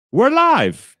We're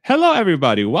live. Hello,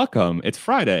 everybody. Welcome. It's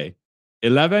Friday,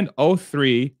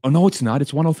 11:03. Oh, no, it's not.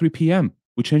 It's 1:03 p.m.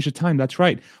 We changed the time. That's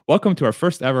right. Welcome to our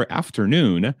first ever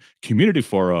afternoon community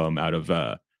forum out of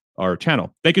our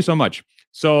channel. Thank you so much.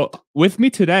 So, with me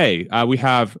today, we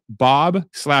have Bob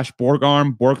slash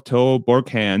Borgarm, Borgtoe,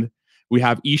 Borghand. We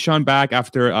have Ishan back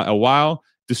after a while.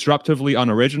 Disruptively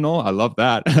unoriginal. I love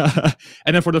that.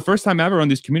 And then for the first time ever on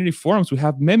these community forums, we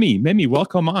have Mimi. Mimi,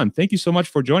 welcome on. Thank you so much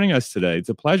for joining us today. It's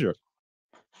a pleasure.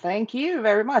 Thank you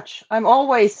very much. I'm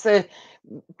always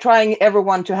trying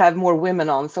everyone to have more women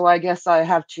on, so I guess I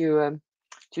have to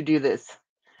do this.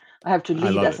 I have to I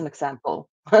lead love as it. an example.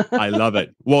 I love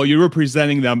it. Well, you're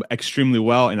representing them extremely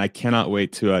well, and I cannot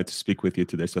wait to speak with you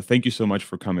today. So thank you so much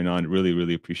for coming on. Really,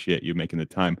 really appreciate you making the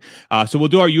time. So we'll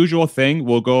do our usual thing.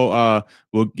 We'll go.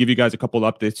 We'll give you guys a couple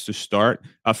updates to start.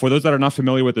 For those that are not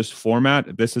familiar with this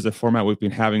format, this is a format we've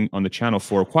been having on the channel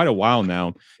for quite a while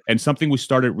now. And something we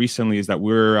started recently is that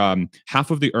we're half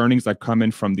of the earnings that come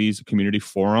in from these community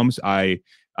forums.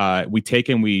 We take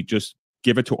and we just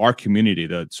give it to our community,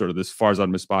 the sort of this Farzad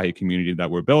Misbahi community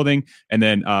that we're building. And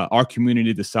then our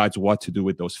community decides what to do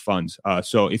with those funds.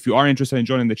 So if you are interested in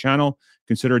joining the channel,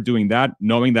 consider doing that,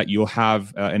 knowing that you'll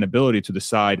have an ability to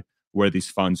decide where these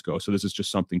funds go. So this is just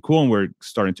something cool. And we're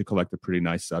starting to collect a pretty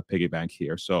nice piggy bank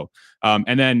here. So,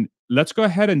 and then let's go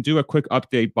ahead and do a quick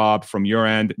update, Bob, from your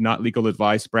end. Not Legal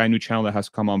Advice, brand new channel that has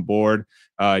come on board.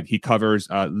 He covers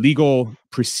legal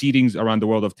proceedings around the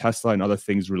world of Tesla and other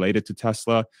things related to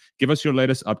Tesla. Give us your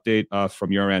latest update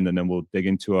from your end, and then we'll dig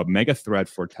into a mega thread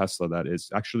for Tesla that is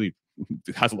actually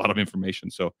has a lot of information.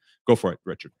 So go for it,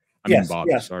 Richard. Yes, Bob,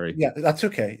 yeah, sorry. yeah, that's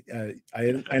okay.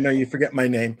 I know you forget my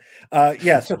name.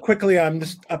 Yeah, so quickly, I'm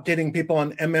just updating people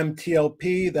on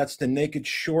MMTLP. That's the naked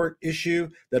short issue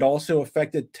that also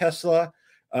affected Tesla.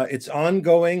 It's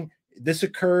ongoing. This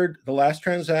occurred, the last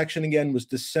transaction again was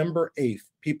December 8th.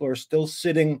 People are still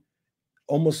sitting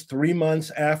almost 3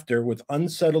 months after with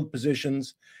unsettled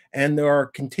positions, and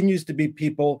continues to be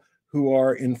people who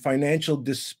are in financial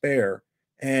despair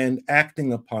and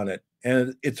acting upon it.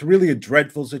 And it's really a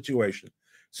dreadful situation.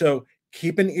 So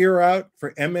keep an ear out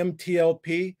for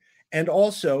MMTLP, and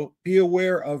also be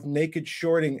aware of naked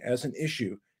shorting as an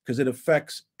issue, because it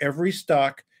affects every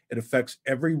stock, it affects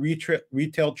every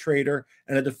retail trader,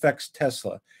 and it affects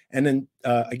Tesla. And then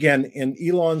again, in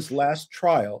Elon's last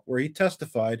trial where he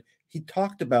testified, he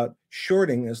talked about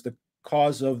shorting as the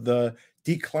cause of the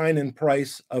decline in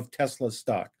price of Tesla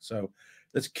stock. So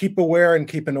let's keep aware and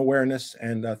keep an awareness.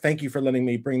 And thank you for letting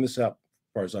me bring this up,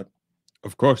 Farzad.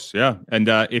 Of course, yeah. And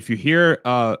if you hear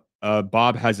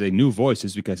Bob has a new voice,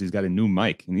 it's because he's got a new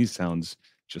mic, and he sounds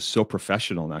just so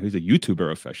professional now. He's a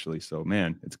YouTuber officially, so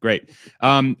man, it's great.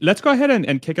 Let's go ahead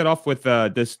and kick it off with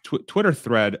this Twitter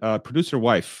thread. Producer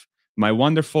wife, my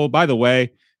wonderful. By the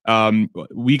way,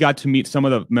 we got to meet some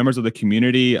of the members of the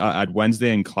community at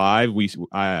Wednesday in Clive.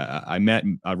 I met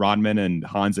Rodman and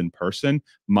Hans in person.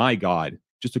 My God,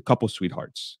 just a couple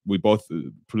sweethearts. We both,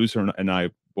 producer and I,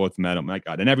 both met them. My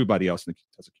God, and everybody else in the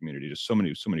Tesla community. Just so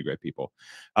many great people.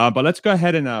 But let's go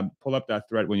ahead and pull up that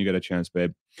thread when you get a chance,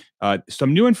 babe.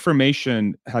 Some new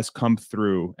information has come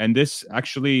through, and this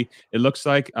actually, it looks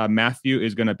like Matthew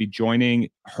is going to be joining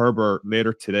Herbert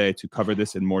later today to cover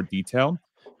this in more detail.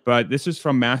 But this is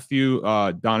from Matthew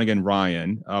Donegan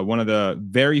Ryan, one of the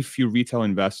very few retail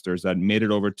investors that made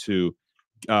it over to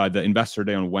the Investor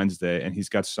Day on Wednesday, and he's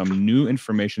got some new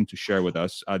information to share with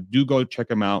us. Do go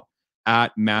check him out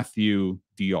at Matthew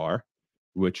DR,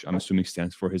 which I'm assuming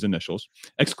stands for his initials.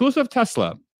 Exclusive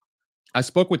Tesla. I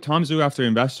spoke with Tom Zhu after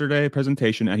Investor Day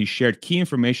presentation, and he shared key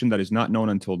information that is not known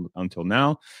until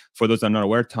now. For those that are not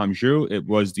aware, Tom Zhu, it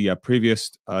was the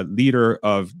previous leader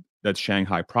of that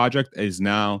Shanghai project, is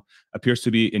now appears to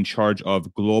be in charge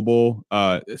of global,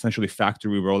 essentially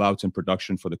factory rollouts and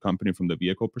production for the company from the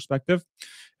vehicle perspective.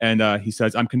 And he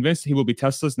says, I'm convinced he will be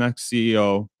Tesla's next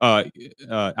CEO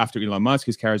after Elon Musk.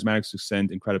 He's charismatic,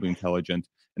 succinct, incredibly intelligent,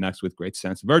 and acts with great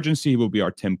sense of urgency. He will be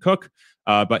our Tim Cook.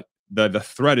 But the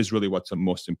thread is really what's the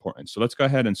most important. So let's go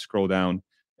ahead and scroll down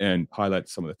and highlight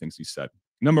some of the things he said.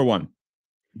 Number one,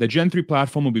 the Gen 3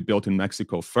 platform will be built in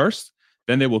Mexico first.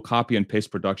 Then they will copy and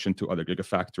paste production to other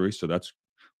gigafactories. So that's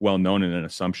well known and an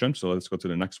assumption. So let's go to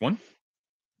the next one.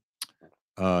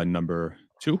 Number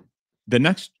two.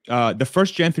 The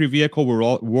first Gen 3 vehicle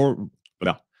will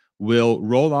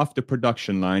roll off the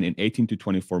production line in 18 to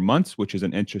 24 months, which is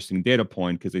an interesting data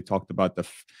point because they talked about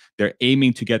they're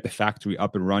aiming to get the factory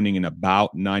up and running in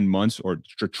about 9 months, or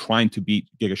trying to beat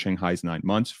Giga Shanghai's 9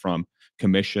 months from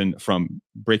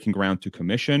breaking ground to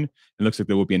commission. It looks like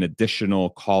there will be an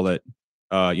additional, call it,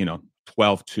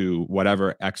 12 to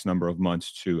whatever X number of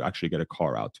months to actually get a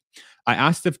car out. I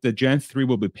asked if the Gen 3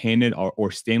 will be painted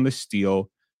or stainless steel.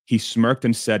 He smirked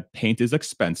and said, paint is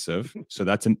expensive. So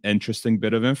that's an interesting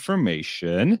bit of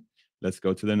information. Let's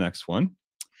go to the next one.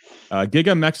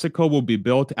 Giga Mexico will be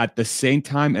built at the same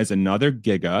time as another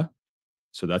Giga.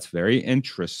 So that's very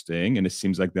interesting. And it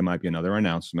seems like there might be another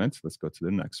announcement. Let's go to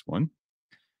the next one.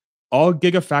 All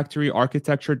Gigafactory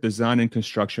architecture, design, and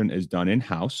construction is done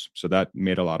in-house. So that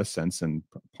made a lot of sense and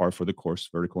par for the course,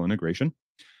 vertical integration.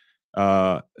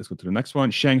 Let's go to the next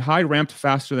one. Shanghai ramped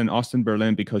faster than Austin,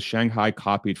 Berlin because Shanghai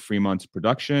copied Fremont's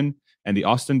production, and the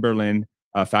Austin, Berlin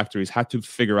factories had to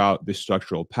figure out the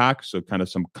structural pack. So kind of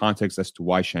some context as to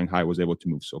why Shanghai was able to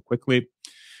move so quickly.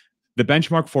 The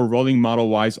benchmark for rolling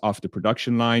Model Ys off the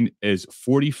production line is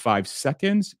 45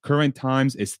 seconds. Current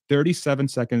times is 37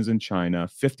 seconds in China,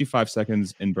 55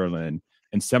 seconds in Berlin,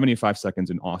 and 75 seconds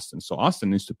in Austin. So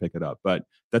Austin needs to pick it up. But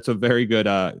that's a very good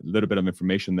little bit of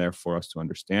information there for us to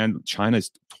understand. China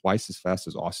is twice as fast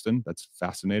as Austin. That's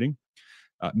fascinating.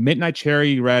 Midnight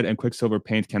Cherry Red and Quicksilver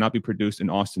paint cannot be produced in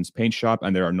Austin's paint shop,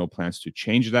 and there are no plans to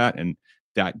change that. And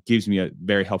that gives me a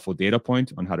very helpful data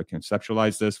point on how to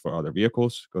conceptualize this for other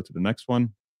vehicles. Go to the next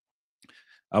one.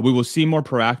 We will see more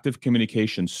proactive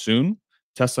communication soon.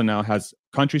 Tesla now has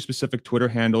country-specific Twitter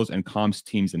handles and comms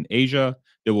teams in Asia.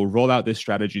 They will roll out this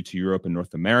strategy to Europe and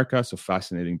North America. So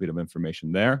fascinating bit of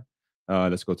information there.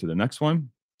 Let's go to the next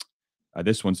one.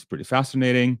 This one's pretty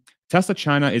fascinating. Tesla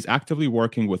China is actively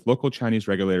working with local Chinese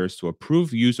regulators to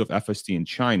approve use of FSD in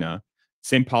China.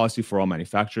 Same policy for all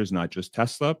manufacturers, not just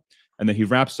Tesla. And then he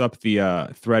wraps up the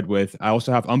thread with, I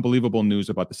also have unbelievable news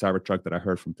about the Cybertruck that I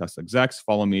heard from Tesla execs.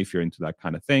 Follow me if you're into that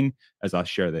kind of thing, as I'll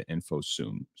share the info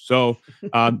soon. So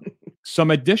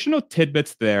some additional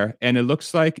tidbits there. And it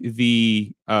looks like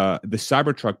the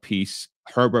Cybertruck piece,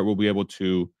 Herbert will be able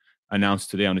to announce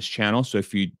today on his channel. So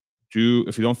if you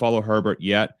don't follow Herbert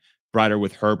yet, Brighter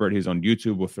with Herbert, he's on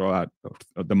YouTube. We'll throw out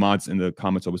the mods in the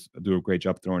comments. Always do a great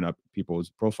job throwing up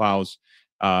people's profiles.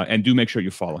 And do make sure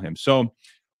you follow him. So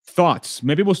thoughts.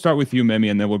 Maybe we'll start with you, Mimi,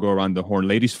 and then we'll go around the horn.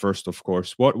 Ladies first, of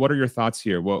course. What are your thoughts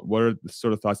here? What are the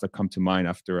sort of thoughts that come to mind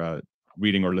after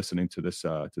reading or listening to this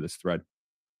thread?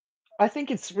 I think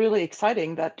it's really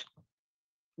exciting that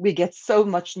we get so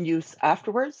much news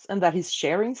afterwards and that he's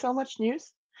sharing so much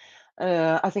news.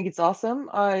 I think it's awesome.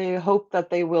 I hope that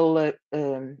they will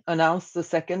announce the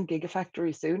second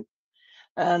Gigafactory soon.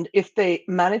 And if they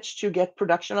manage to get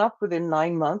production up within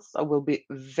 9 months, I will be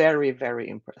very, very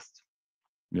impressed.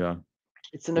 Yeah.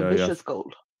 It's an ambitious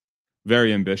goal.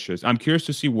 Very ambitious. I'm curious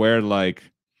to see where,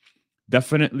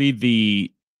 definitely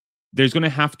there's going to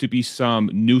have to be some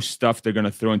new stuff they're going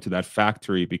to throw into that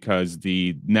factory because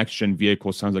the next gen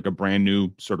vehicle sounds like a brand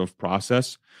new sort of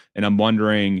process. And I'm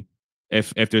wondering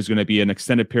if there's going to be an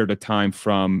extended period of time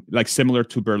from similar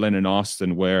to Berlin and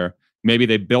Austin, where maybe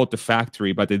they built the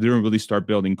factory, but they didn't really start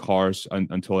building cars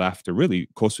until after really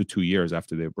close to 2 years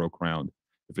after they broke ground,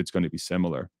 if it's going to be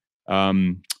similar.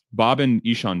 Bob and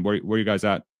Ishan, where are you guys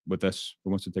at with this? Who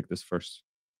wants to take this first?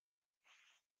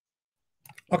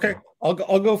 Okay, I'll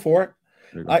go for it.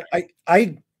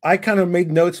 I kind of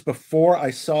made notes before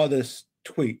I saw this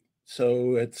tweet,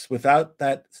 so it's without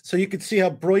that, so you can see how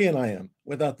brilliant I am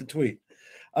without the tweet.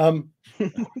 One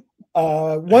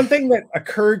thing that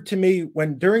occurred to me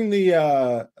during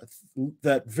the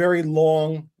that very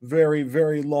long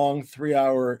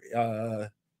 3-hour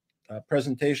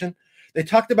presentation, they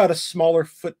talked about a smaller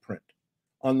footprint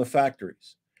on the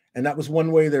factories, and that was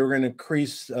one way they were going to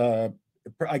increase,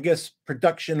 I guess,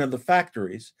 production of the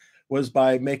factories was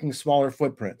by making smaller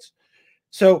footprints.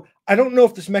 So I don't know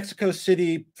if this Mexico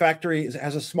City factory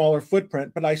has a smaller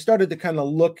footprint, but I started to kind of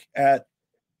look at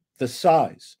the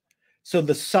size. So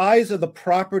the size of the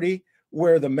property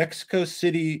where the Mexico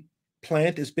City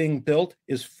plant is being built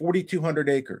is 4,200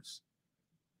 acres.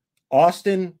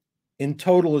 Austin in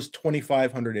total is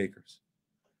 2,500 acres.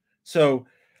 So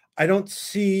I don't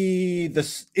see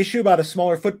this issue about a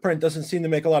smaller footprint doesn't seem to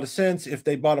make a lot of sense if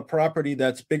they bought a property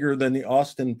that's bigger than the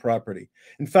Austin property.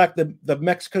 In fact, the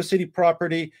Mexico City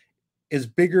property is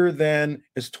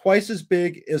twice as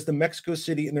big as the Mexico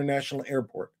City International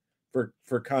Airport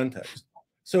for context.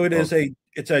 So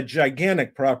it's a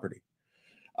gigantic property.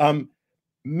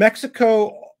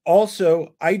 Mexico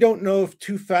also, I don't know if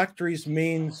two factories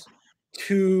means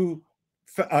two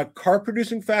car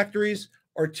producing factories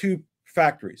or two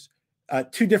factories,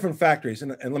 two different factories.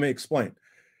 And let me explain.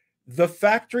 The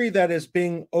factory that is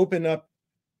being opened up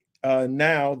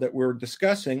now that we're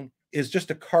discussing is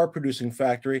just a car producing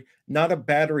factory, not a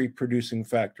battery producing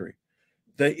factory.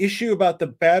 The issue about the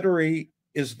battery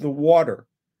is the water,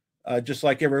 just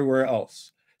like everywhere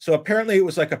else. So apparently it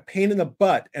was like a pain in the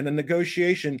butt and a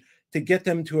negotiation to get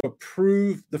them to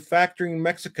approve the factory in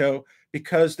Mexico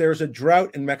because there's a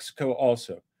drought in Mexico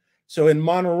also. So in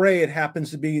Monterrey, it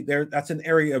happens to be there. That's an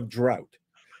area of drought.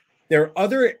 There are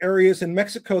other areas in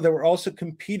Mexico that were also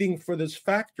competing for this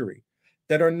factory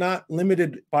that are not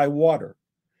limited by water.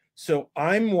 So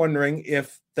I'm wondering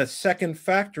if the second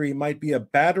factory might be a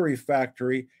battery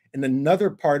factory in another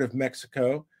part of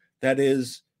Mexico that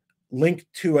is linked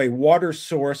to a water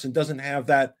source and doesn't have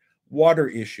that water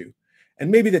issue.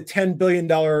 And maybe the $10 billion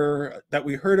that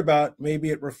we heard about, maybe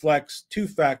it reflects two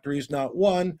factories, not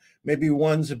one. Maybe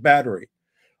one's a battery.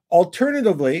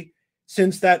 Alternatively,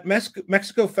 since that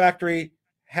Mexico factory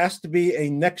has to be a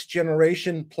next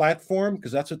generation platform,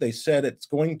 because that's what they said it's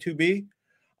going to be,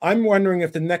 I'm wondering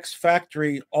if the next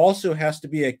factory also has to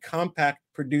be a compact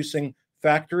producing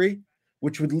factory,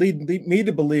 which would lead me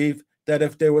to believe that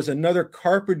if there was another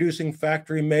car producing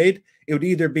factory made, it would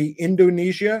either be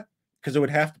Indonesia, because it would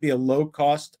have to be a low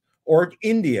cost, or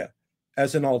India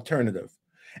as an alternative.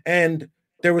 And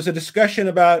there was a discussion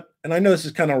about, and I know this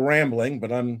is kind of rambling,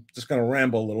 but I'm just going to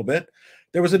ramble a little bit.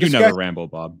 There was a discussion. You never ramble,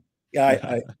 Bob.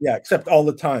 Yeah, yeah, except all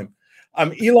the time.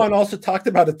 Elon also talked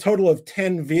about a total of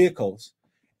 10 vehicles.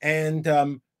 And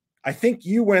I think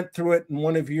you went through it in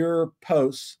one of your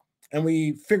posts, and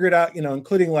we figured out,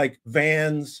 including like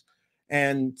vans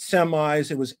and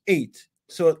semis, it was 8.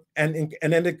 So, and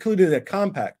then it included a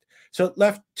compact. So it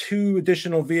left 2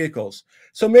 additional vehicles.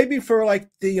 So maybe for like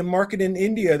the market in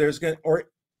India, or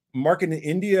market in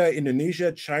India,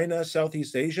 Indonesia, China,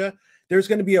 Southeast Asia, there's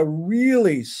going to be a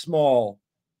really small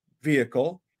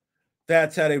vehicle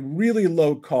that's at a really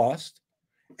low cost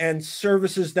and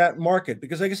services that market.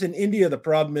 Because I guess in India, the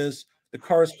problem is the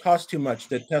cars cost too much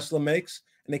that Tesla makes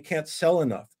and they can't sell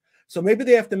enough. So maybe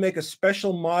they have to make a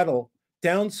special model,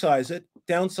 downsize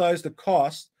the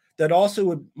cost that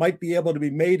also might be able to be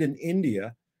made in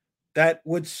India that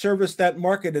would service that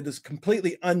market that is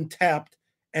completely untapped,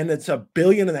 and it's 1.5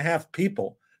 billion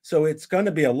people. So it's going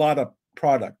to be a lot of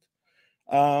product.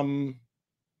 I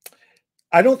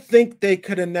don't think they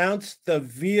could announce the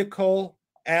vehicle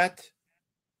at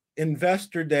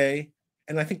Investor Day,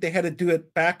 and I think they had to do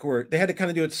it backward. They had to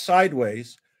kind of do it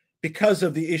sideways because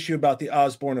of the issue about the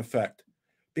Osborne effect.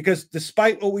 Because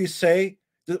despite what we say,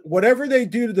 whatever they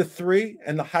do to the 3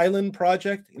 and the Highland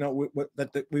project,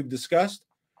 that we've discussed,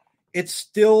 it's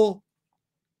still,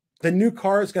 the new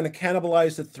car is going to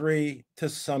cannibalize the 3 to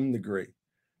some degree.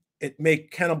 It may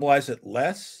cannibalize it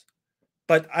less,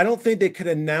 but I don't think they could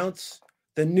announce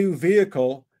the new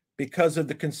vehicle because of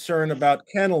the concern about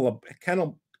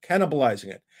cannibalizing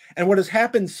it. And what has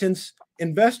happened since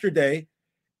Investor Day,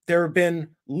 there have been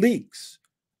leaks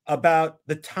about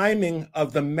the timing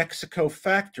of the Mexico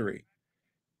factory.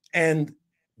 And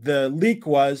the leak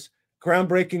was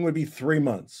groundbreaking would be 3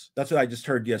 months. That's what I just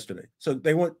heard yesterday. So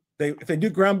if they do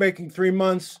groundbreaking 3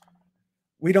 months,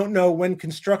 we don't know when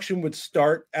construction would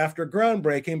start after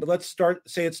groundbreaking, but let's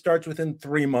say it starts within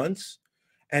 3 months,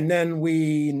 and then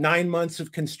 9 months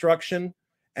of construction,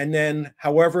 and then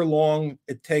however long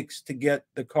it takes to get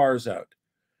the cars out.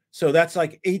 So that's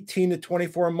like 18 to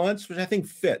 24 months, which I think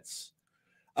fits.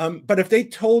 But if they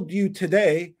told you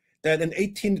today that in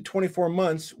 18 to 24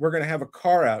 months, we're going to have a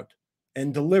car out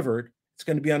and delivered, it's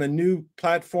going to be on a new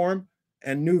platform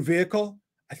and new vehicle,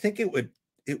 I think it would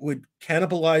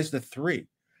cannibalize the 3.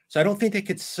 So I don't think they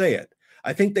could say it.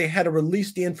 I think they had to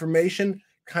release the information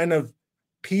kind of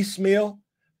piecemeal,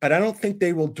 but I don't think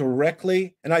they will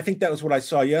directly. And I think that was what I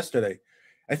saw yesterday.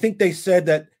 I think they said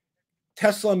that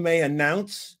Tesla may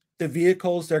announce the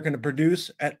vehicles they're going to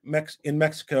produce in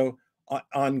Mexico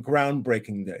on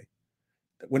groundbreaking day,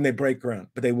 when they break ground,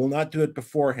 but they will not do it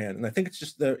beforehand. And I think it's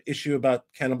just the issue about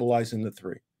cannibalizing the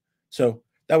 3. So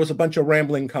that was a bunch of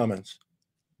rambling comments.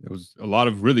 It was a lot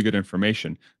of really good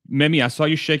information. Mimi, I saw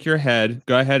you shake your head.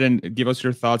 Go ahead and give us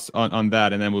your thoughts on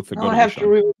that, and then we'll go. I have to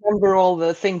remember all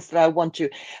the things that I want to.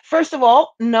 First of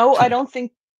all, no, I don't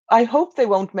think. I hope they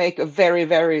won't make a very,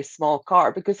 very small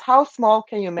car, because how small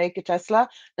can you make a Tesla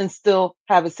and still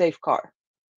have a safe car?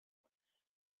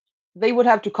 They would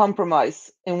have to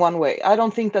compromise in one way. I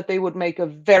don't think that they would make a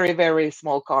very, very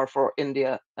small car for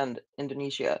India and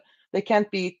Indonesia. They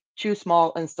can't be too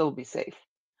small and still be safe.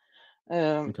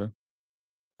 Okay.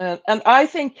 And I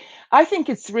think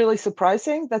it's really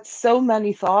surprising that so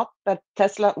many thought that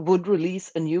Tesla would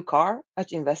release a new car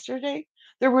at Investor Day.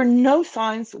 There were no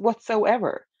signs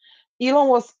whatsoever. Elon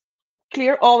was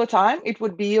clear all the time. It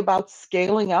would be about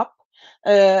scaling up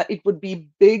It would be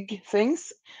big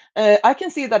things. I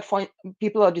can see that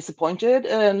people are disappointed.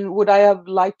 And would I have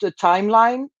liked a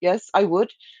timeline? Yes, I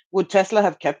would. Would Tesla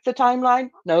have kept the timeline?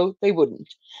 No, they wouldn't.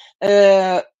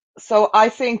 So I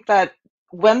think that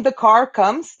when the car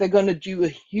comes, they're going to do a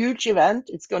huge event.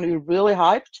 It's going to be really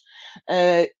hyped.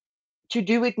 To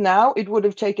do it now, it would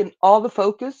have taken all the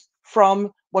focus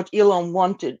from what Elon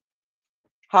wanted,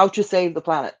 how to save the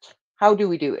planet. How do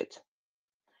we do it?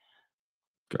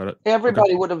 Got it.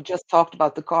 Everybody would have just talked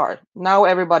about the car. Now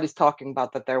everybody's talking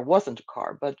about that there wasn't a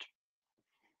car, but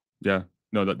yeah,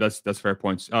 no, that's fair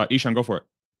points. Ishan, go for it.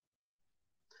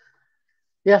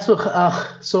 Yeah,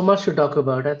 so much to talk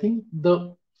about. I think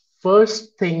the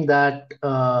first thing that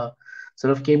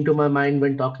sort of came to my mind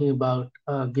when talking about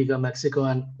Giga Mexico,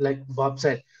 and like Bob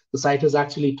said, the site is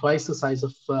actually twice the size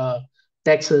of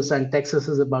Texas, and Texas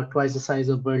is about twice the size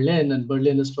of Berlin, and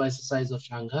Berlin is twice the size of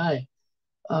Shanghai.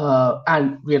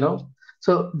 And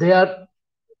so they are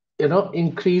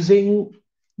increasing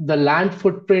the land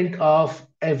footprint of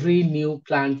every new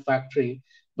plant factory,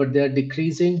 but they're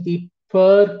decreasing the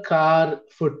per car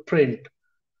footprint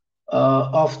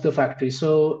of the factory.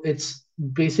 So it's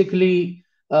basically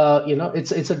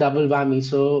it's a double whammy.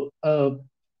 So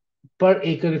per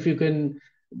acre, if you can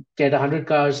get 100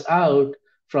 cars out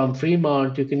from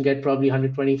Fremont, you can get probably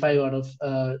 125 out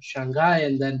of Shanghai,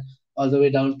 and then all the way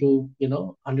down to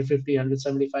 150,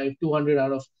 175, 200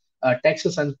 out of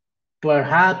Texas, and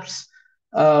perhaps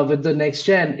with the next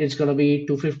gen, it's going to be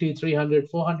 250, 300,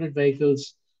 400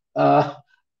 vehicles, out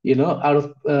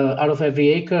of every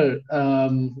acre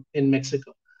in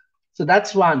Mexico. So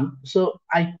that's one. So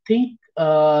I think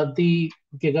the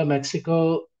Giga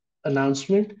Mexico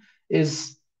announcement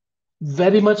is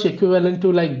very much equivalent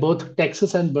to like both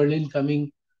Texas and Berlin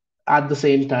coming at the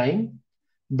same time,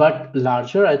 but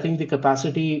larger. I think the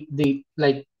capacity, the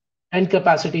like end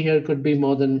capacity here could be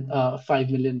more than 5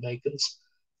 million vehicles,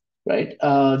 right?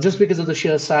 Just because of the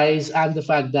sheer size and the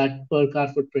fact that per car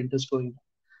footprint is going up.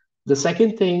 The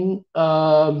second thing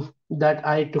that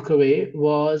I took away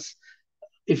was,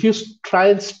 if you try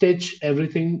and stitch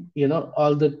everything,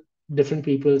 all the different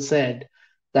people said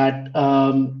that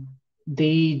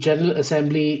the General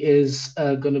Assembly is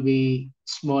going to be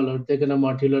smaller. They're going to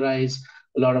modularize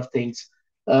a lot of things.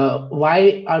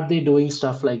 Why are they doing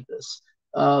stuff like this?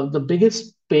 The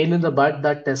biggest pain in the butt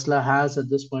that Tesla has at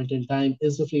this point in time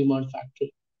is the Fremont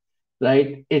factory,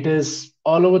 right? It is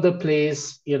all over the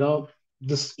place,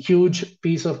 this huge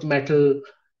piece of metal.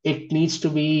 It needs to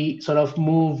be sort of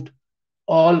moved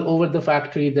all over the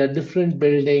factory. There are different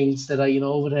buildings. There are,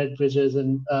 overhead bridges,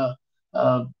 and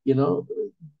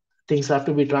things have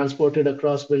to be transported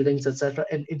across buildings, etc.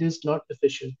 And it is not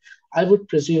efficient. I would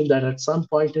presume that at some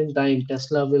point in time,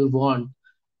 Tesla will want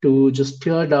to just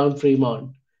tear down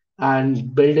Fremont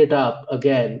and build it up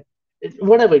again.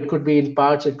 Whatever, it could be in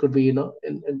parts, it could be,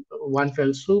 in one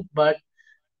fell swoop. But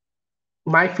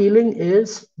my feeling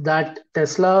is that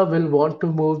Tesla will want to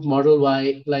move Model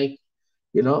Y, like,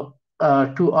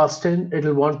 to Austin.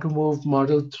 It'll want to move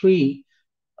Model 3,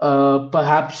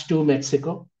 perhaps to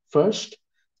Mexico first,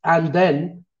 and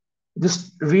then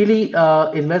just really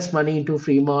invest money into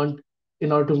Fremont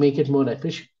in order to make it more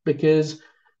efficient. Because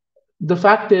the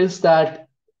fact is that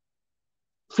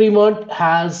Fremont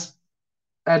has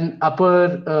an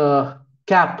upper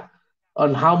cap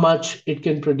on how much it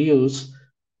can produce.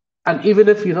 And even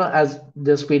if, as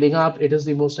they're speeding up, it is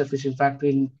the most efficient factory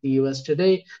in the US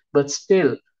today, but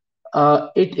still,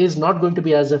 it is not going to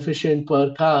be as efficient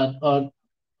per car, or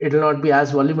it will not be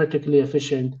as volumetrically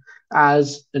efficient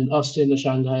as in Austin or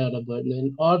Shanghai or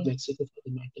Berlin or Mexico for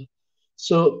the matter.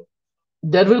 So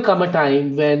there will come a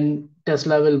time when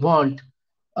Tesla will want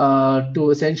to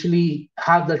essentially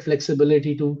have that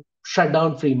flexibility to shut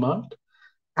down Fremont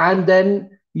and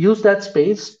then use that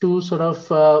space to sort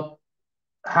of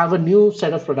have a new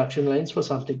set of production lines for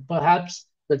something, perhaps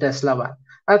the Tesla van.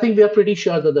 I think we are pretty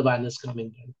sure that the van is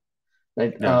coming in,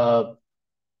 right? Yeah.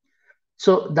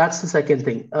 So that's the second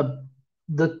thing.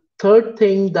 The third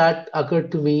thing that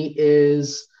occurred to me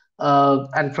is,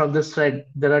 and from this thread,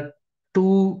 there are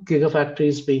 2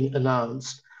 gigafactories being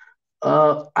announced.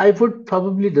 I would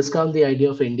probably discount the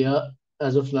idea of India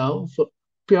as of now,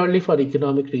 purely for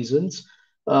economic reasons.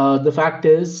 The fact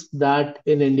is that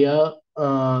in India,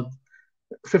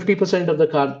 50% of the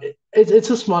car, it's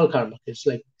a small car market. It's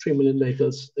like 3 million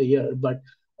vehicles a year, but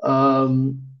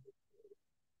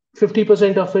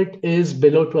 50% of it is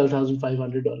below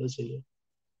 $12,500 a year.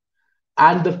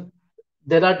 And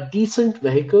there are decent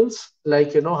vehicles,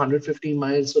 like, 150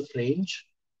 miles of range,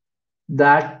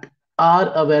 that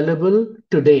are available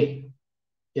today,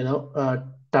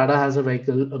 Tata has a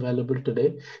vehicle available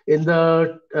today. In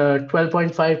the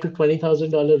 $12.5 to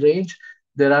 $20,000 range,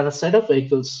 there are a set of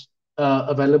vehicles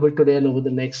available today and over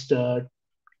the next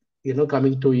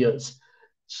coming 2 years.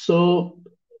 So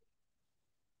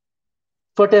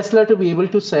for Tesla to be able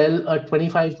to sell a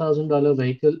 $25,000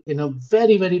 vehicle in a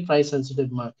very, very price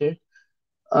sensitive market,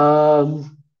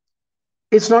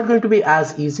 it's not going to be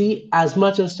as easy as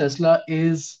much as Tesla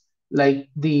is like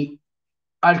the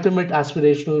ultimate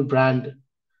aspirational brand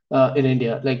in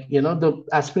India. Like, the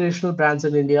aspirational brands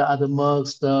in India are the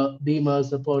Mercs, the Beamers,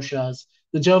 the Porsches,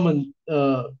 the German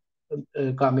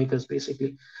car makers,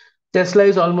 basically. Tesla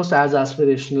is almost as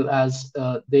aspirational as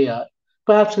they are,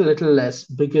 perhaps a little less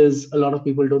because a lot of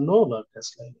people don't know about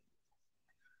Tesla.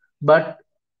 But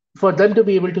for them to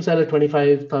be able to sell a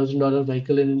 $25,000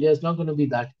 vehicle in India is not going to be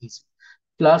that easy.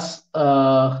 Plus,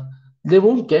 they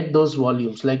won't get those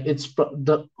volumes. Like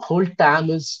the whole TAM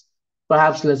is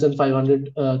perhaps less than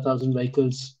 500,000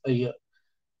 vehicles a year.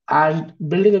 And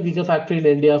building a gigafactory in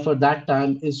India for that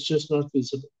TAM is just not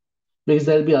feasible because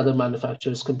there'll be other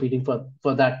manufacturers competing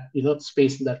for that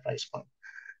space in that price point.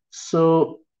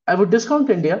 So I would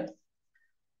discount India,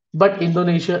 but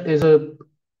Indonesia is a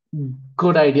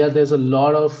good idea. There's a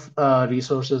lot of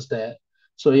resources there.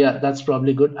 So yeah, that's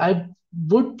probably good. I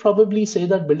would probably say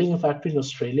that building a factory in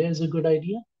Australia is a good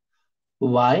idea.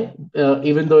 Why?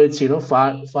 Even though it's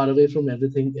far away from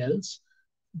everything else,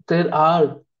 there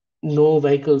are no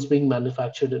vehicles being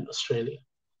manufactured in Australia,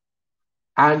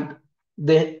 and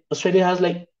Australia has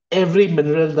like every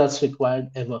mineral that's required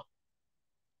ever,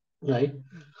 right?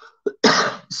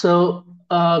 So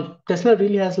Tesla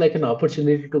really has like an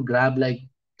opportunity to grab like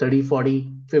 30,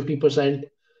 40, 50%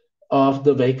 of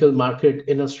the vehicle market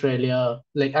in Australia.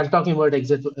 Like I'm talking about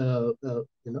exit,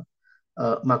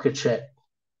 market share.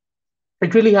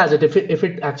 It really has it if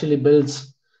it actually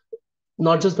builds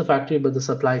not just the factory but the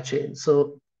supply chain.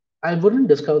 So I wouldn't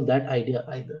discount that idea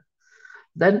either.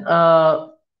 Then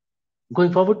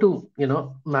going forward to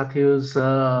Matthew's.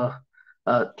 Can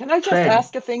I just trend.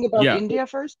 ask a thing about India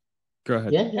first? Go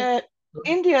ahead. Yeah.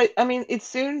 India, I mean, it's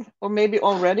soon or maybe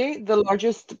already the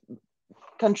largest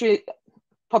country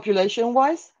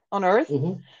population-wise on Earth,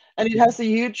 Mm-hmm. and it has a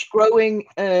huge growing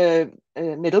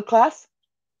middle class.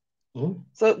 Mm-hmm.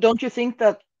 So don't you think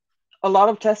that a lot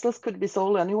of Teslas could be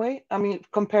sold anyway? I mean,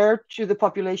 compared to the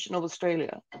population of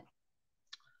Australia.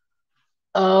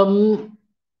 So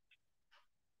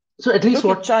at least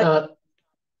Look what? at China.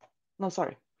 No,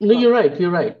 sorry. No, you're right.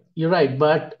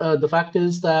 But the fact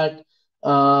is that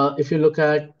if you look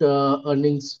at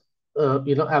earnings,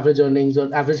 average earnings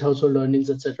or average household earnings,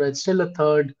 etc., it's still a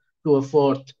third to a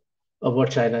fourth of what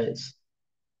China is,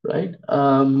 right?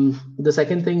 The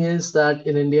second thing is that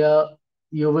in India,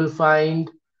 you will find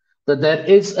that there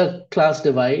is a class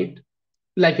divide,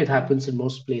 like it happens in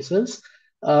most places,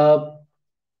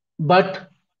 but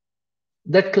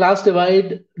that class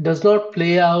divide does not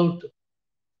play out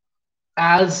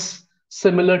as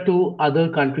similar to other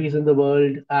countries in the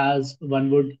world as one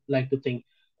would like to think.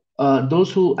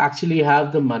 Those who actually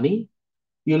have the money,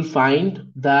 you'll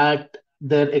find that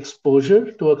their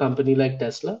exposure to a company like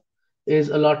Tesla is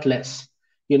a lot less.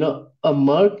 A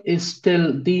Merc is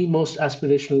still the most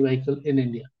aspirational vehicle in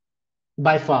India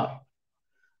by far.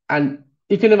 And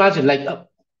you can imagine, like,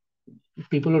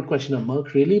 people would question a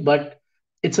Merc really, but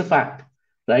it's a fact,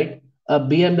 right? A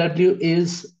BMW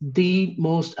is the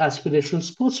most aspirational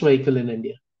sports vehicle in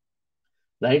India,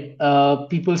 right?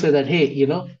 People say that, hey,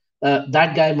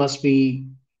 that guy must be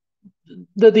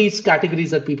these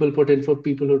categories that people put in for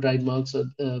people who drive Mercs or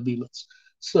Beamers.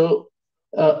 So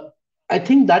I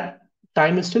think that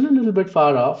time is still a little bit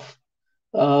far off.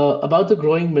 About the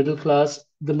growing middle class,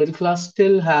 the middle class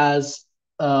still has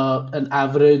an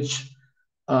average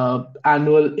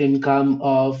annual income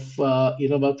of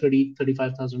about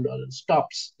 $35,000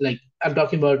 tops. Like I'm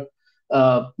talking about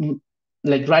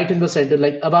like right in the center,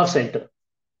 like above center,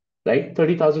 right?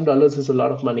 $30,000 is a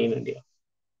lot of money in India.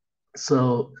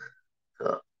 So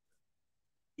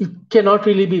you cannot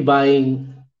really be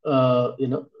buying a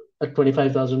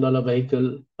 $25,000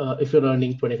 vehicle if you're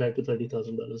earning $25,000 to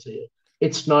 $30,000 a year.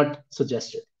 It's not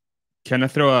suggested. Can I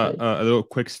throw a little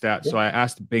quick stat? Yeah. So I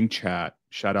asked Bing Chat,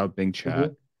 shout out Bing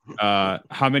Chat,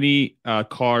 Mm-hmm. how many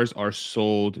cars are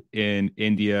sold in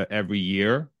India every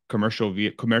year? Commercial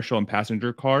and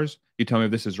passenger cars. You tell me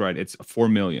if this is right. It's 4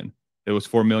 million. It was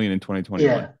 4 million in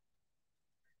 2021.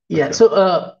 Yeah. Okay.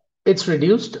 So it's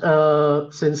reduced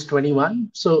since 21.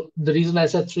 So the reason I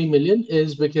said 3 million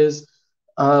is because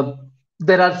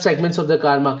there are segments of the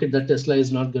car market that Tesla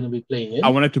is not going to be playing in. I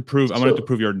wanted to prove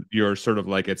your sort of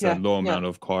like it's Yeah, a low yeah. amount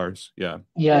of cars. Yeah.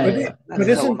 Yeah. But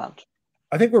That's a low amount.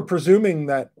 I think we're presuming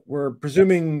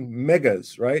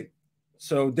megas, right?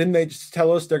 So didn't they just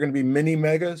tell us they're going to be mini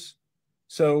megas?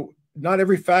 So not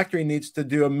every factory needs to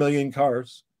do 1 million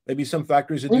cars. Maybe some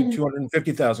factories that do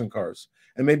 250,000 cars.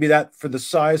 And maybe that for the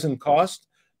size and cost,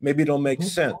 maybe it'll make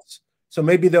sense. So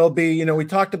maybe there'll be, we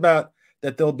talked about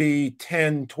that there'll be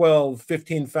 10, 12,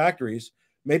 15 factories.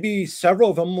 Maybe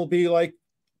several of them will be like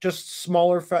just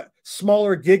smaller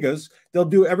gigas. They'll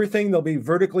do everything. They'll be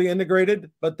vertically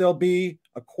integrated, but they'll be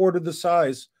a quarter the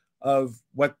size of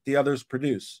what the others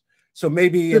produce. So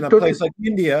maybe in a place like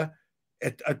India,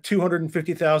 at a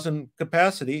 250,000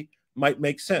 capacity might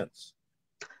make sense.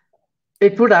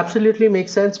 It would absolutely make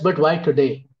sense, but why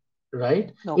today,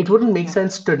 right? No. It wouldn't make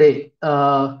sense today.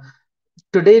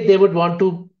 Today, they would want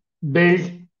to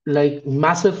build like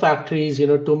massive factories,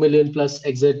 2 million plus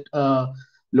exit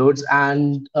loads,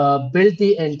 and build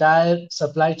the entire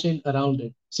supply chain around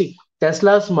it. See,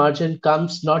 Tesla's margin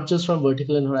comes not just from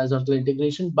vertical and horizontal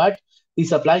integration, but the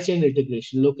supply chain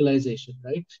integration, localization,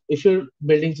 right? If you're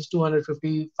building just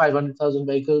 250, 500,000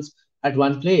 vehicles at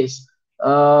one place,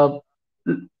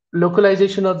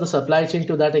 localization of the supply chain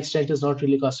to that extent is not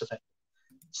really cost effective.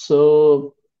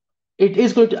 So it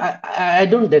is going to, I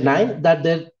don't deny that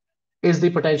there is the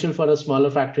potential for a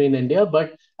smaller factory in India,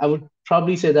 but I would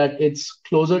probably say that it's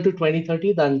closer to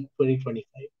 2030 than 2025.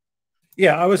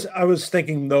 Yeah, I was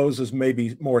thinking those as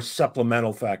maybe more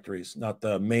supplemental factories, not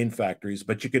the main factories,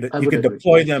 but you could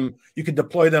deploy them. You could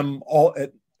deploy them all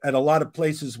at a lot of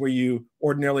places where you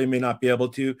ordinarily may not be able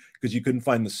to because you couldn't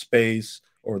find the space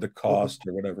or the cost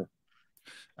or whatever.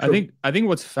 I think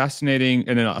what's fascinating,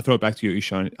 and then I'll throw it back to you,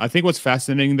 Ishan. I think what's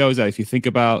fascinating though is that if you think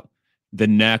about the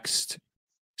next,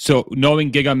 so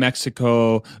knowing Giga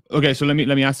Mexico, okay, so let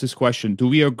me ask this question: do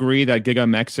we agree that Giga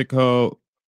Mexico?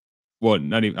 Well,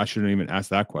 I shouldn't even ask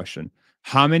that question.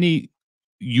 How many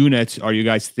units are you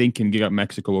guys thinking Giga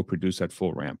Mexico will produce at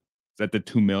full ramp? Is that the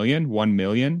 2 million, 1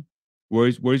 million?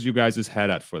 Where's you guys'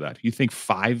 head at for that? You think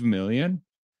 5 million?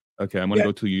 Okay, I'm gonna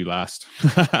go to you last.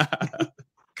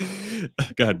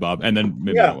 Go ahead, Bob, and then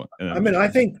maybe. Yeah, I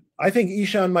think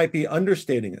Ishan might be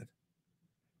understating it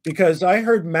because I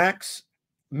heard max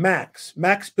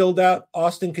build out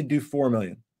Austin could do 4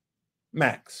 million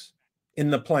max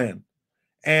in the plan,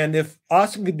 and if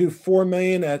Austin could do 4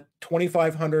 million at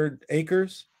 2,500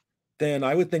 acres, then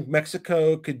I would think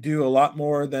Mexico could do a lot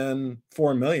more than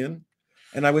 4 million,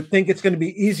 and I would think it's going to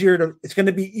be easier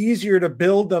to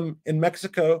build them in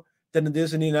Mexico than it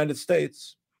is in the United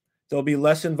States. There'll be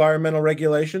less environmental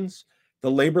regulations.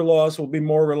 The labor laws will be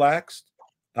more relaxed.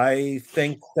 I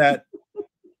think that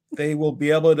they will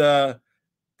be able to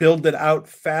build it out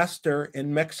faster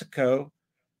in Mexico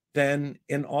than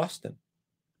in Austin.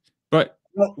 But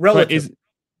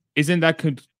isn't that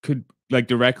could like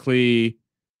directly?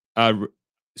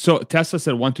 So Tesla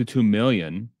said 1 to 2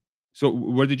 million. So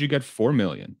where did you get 4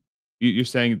 million? You're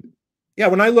saying? Yeah,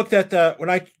 when I looked at when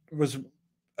I was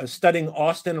studying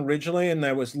Austin originally, and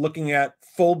I was looking at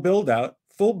full build out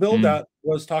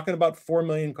was talking about 4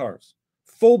 million cars.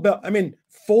 Full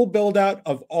build out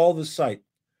of all the site.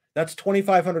 That's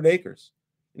 2,500 acres.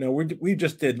 We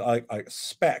just did like a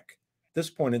spec at this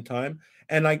point in time.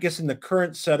 And I guess in the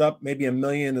current setup, maybe 1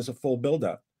 million is a full build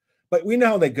out. But we know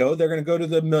how they go. They're going to go to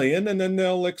the 1 million and then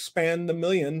they'll expand the 1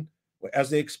 million as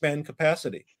they expand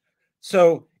capacity.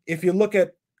 So if you look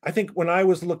at, I think when I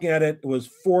was looking at it, it was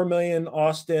 4 million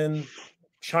Austin.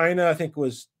 China, I think,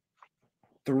 was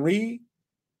 3.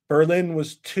 Berlin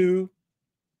was 2.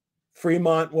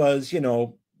 Fremont was,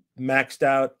 maxed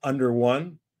out under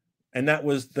 1. And that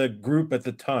was the group at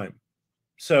the time.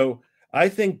 So I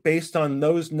think based on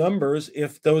those numbers,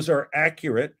 if those are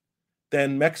accurate,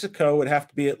 then Mexico would have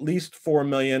to be at least 4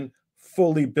 million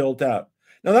fully built out.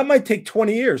 Now, that might take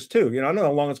 20 years too. I don't know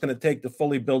how long it's going to take to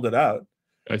fully build it out.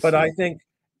 I think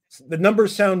the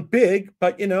numbers sound big,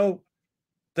 but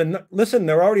listen,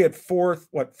 they're already at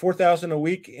 4,000 a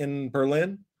week in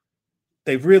Berlin.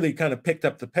 They've really kind of picked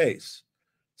up the pace.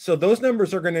 So those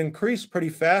numbers are going to increase pretty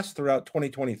fast throughout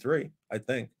 2023, I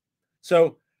think.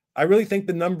 So I really think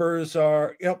the numbers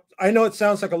are, I know it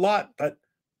sounds like a lot, but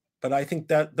I think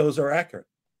that those are accurate.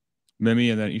 Mimi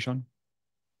and then Ishan?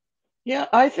 Yeah,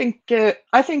 I think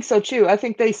so too. I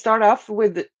think they start off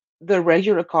with the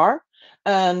regular car,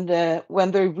 and when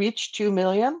they reach 2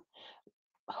 million,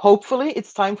 hopefully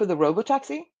it's time for the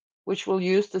robotaxi, which will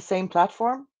use the same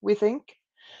platform, we think.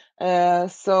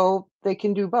 So they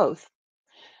can do both.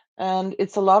 And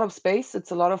it's a lot of space,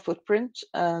 it's a lot of footprint,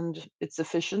 and it's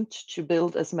efficient to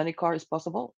build as many cars as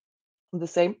possible the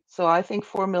same. So I think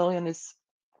 4 million is,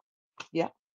 yeah.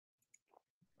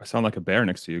 I sound like a bear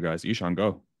next to you guys. Ishan,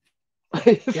 go.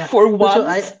 Yeah. For No, so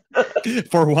once.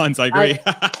 For once, I agree.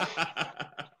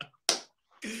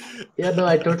 Yeah, no,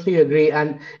 I totally agree.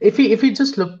 And if we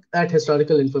just look at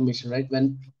historical information, right?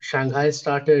 When Shanghai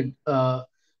started,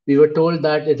 we were told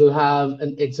that it will have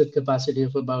an exit capacity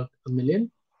of about 1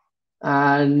 million,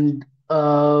 and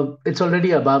it's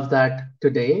already above that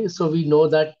today. So we know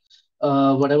that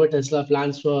whatever Tesla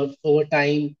plans for over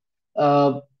time,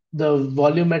 uh, the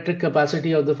volumetric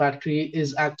capacity of the factory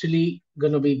is actually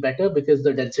going to be better because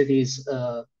the density is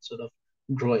sort of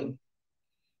growing.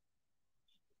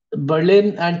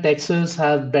 Berlin and Texas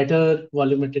have better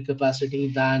volumetric capacity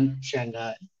than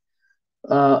Shanghai.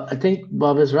 I think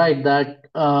Bob is right that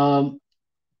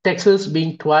Texas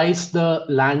being twice the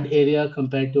land area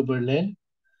compared to Berlin,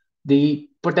 the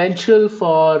potential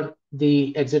for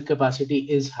the exit capacity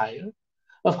is higher.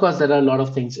 Of course, there are a lot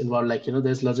of things involved, like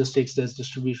there's logistics, there's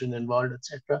distribution involved,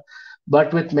 etc.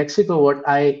 But with Mexico, what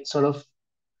I sort of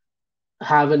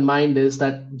have in mind is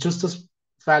that just the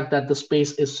fact that the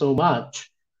space is so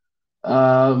much,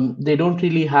 they don't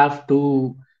really have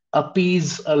to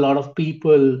appease a lot of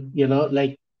people,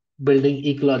 like building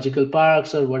ecological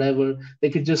parks or whatever. They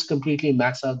could just completely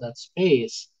max out that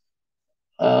space.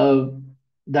 Uh,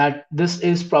 that this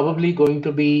is probably going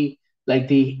to be like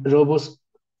the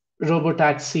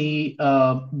robotaxi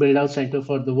build out center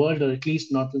for the world, or at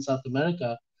least North and South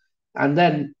America. And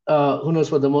then, who knows,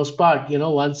 for the most part,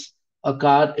 once a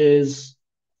car is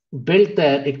built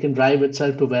there, it can drive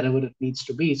itself to wherever it needs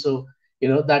to be. So,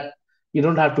 that you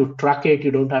don't have to truck it,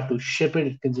 you don't have to ship it,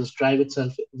 it can just drive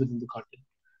itself within the continent.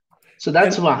 So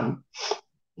that's one.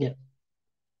 Yeah.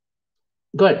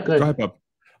 Go ahead. Go ahead, Bob.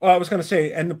 I was going to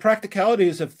say, and the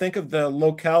practicalities of think of the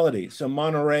locality. So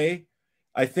Monterey,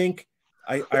 I think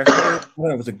I heard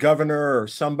it was a governor or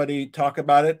somebody talk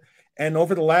about it. And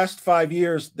over the last 5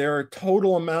 years, their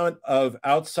total amount of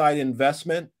outside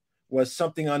investment was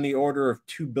something on the order of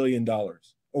 $2 billion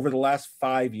over the last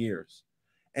 5 years.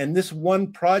 And this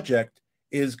one project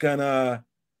is going to,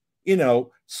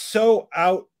 so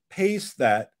outpace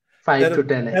that. 5 to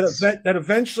 10x. That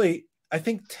eventually, I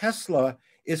think Tesla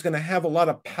is going to have a lot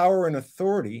of power and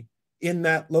authority in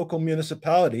that local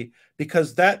municipality,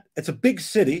 because it's a big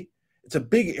city, it's a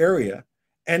big area,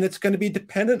 and it's going to be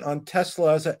dependent on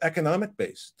Tesla as an economic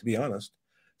base, to be honest.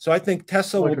 So I think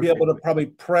Tesla will be able to probably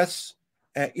press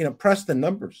the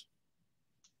numbers.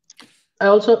 I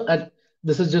also,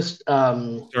 this is just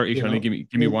sorry, Ishan,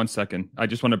 give me 1 second. I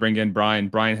just want to bring in Brian.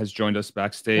 Brian has joined us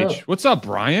backstage. Oh. What's up,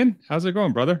 Brian? How's it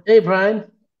going, brother? Hey,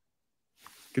 Brian.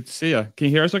 Good to see you. Can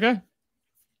you hear us okay?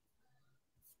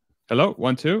 Hello?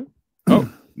 1, 2.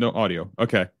 Oh, no audio.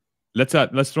 Okay. Let's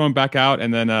throw him back out,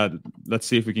 and then let's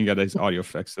see if we can get his audio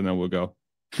fixed, and then we'll go.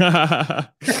 Go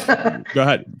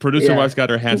ahead. Producer wife's got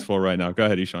her hands full right now. Go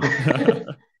ahead, Ishan.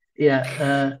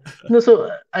 Yeah. No, so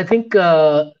I think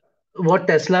what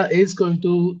Tesla is going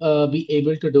to be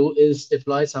able to do is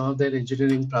deploy some of their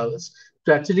engineering prowess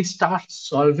to actually start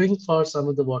solving for some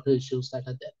of the water issues that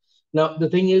are there. Now, the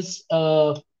thing is,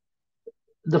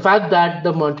 the fact that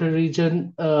the Monterey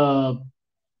region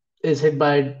is hit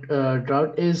by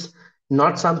drought is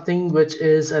not something which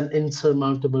is an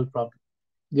insurmountable problem.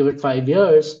 Give it 5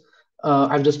 years.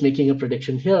 I'm just making a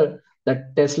prediction here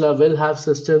that Tesla will have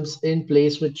systems in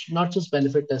place which not just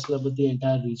benefit Tesla, but the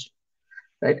entire region,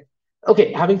 right?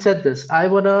 Okay, having said this, I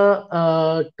want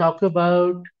to talk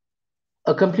about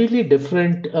a completely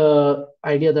different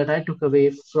idea that I took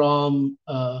away from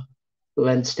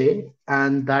Wednesday,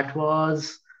 and that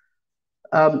was,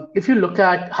 if you look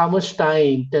at how much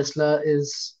time Tesla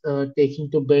is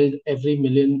taking to build every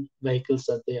million vehicles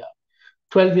that they are,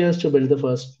 12 years to build the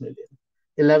first million,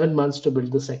 11 months to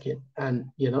build the second, and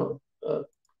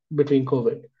between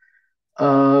COVID,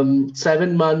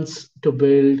 7 months to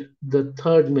build the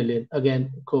third million,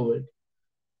 again COVID.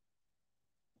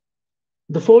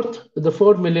 The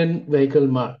 4 million vehicle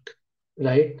mark,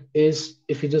 right, is,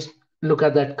 if you just look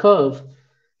at that curve,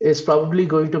 is probably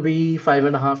going to be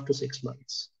 5.5 to 6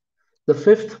 months. The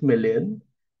 5th million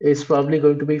is probably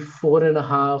going to be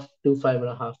 4.5 to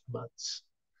 5.5 months.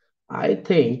 I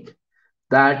think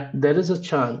that there is a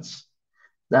chance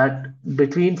that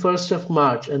between 1st of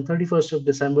March and 31st of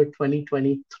December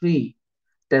 2023,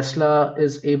 Tesla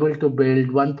is able to build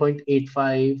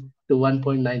 1.85 to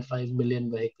 1.95 million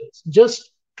vehicles,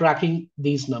 just tracking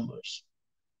these numbers.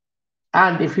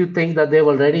 And if you think that they've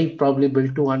already probably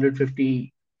built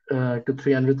 250 to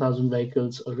 300,000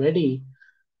 vehicles already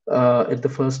in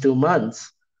the first 2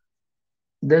 months,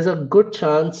 there's a good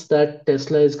chance that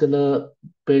Tesla is going to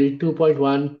build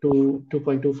 2.1 to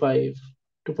 2.25,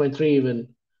 2.3 even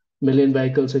million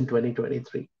vehicles in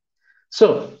 2023.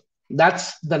 So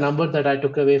That's the number that I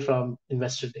took away from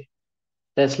Investor Day.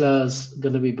 Tesla's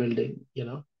going to be building,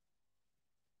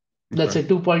 let's say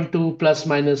 2.2 plus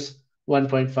minus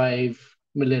 1.5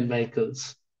 million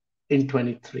vehicles in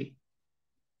 23.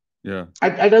 Yeah.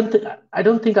 I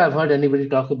don't think I've heard anybody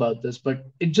talk about this, but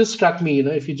it just struck me,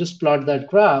 if you just plot that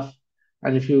graph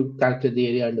and if you calculate the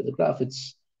area under the graph,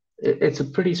 it's a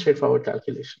pretty straightforward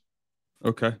calculation.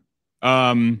 Okay.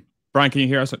 Brian, can you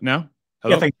hear us now?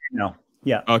 Hello? Yes, I can now.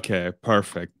 Yeah. Okay,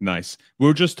 perfect. Nice. We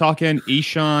were just talking,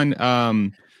 Ishan,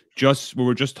 we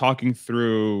were just talking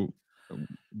through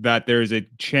that there's a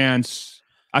chance.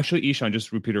 Actually, Ishan,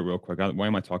 just repeat it real quick. Why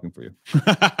am I talking for you?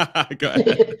 Go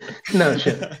ahead. No,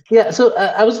 sure. Yeah, so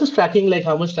I was just tracking like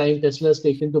how much time Tesla has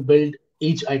taken to build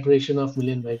each iteration of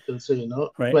million vehicles. So,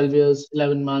 Right. 12 years,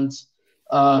 11 months,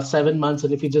 7 months.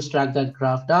 And if you just track that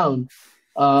graph down,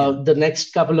 the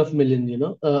next couple of million,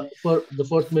 for the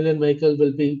 4th million vehicle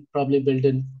will be probably built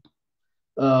in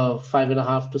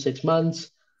 5.5 to 6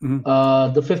 months. Mhm.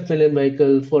 The 5th million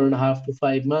vehicle, 4.5 to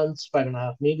 5 months,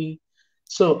 5.5 maybe.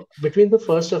 So between the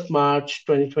 1st of March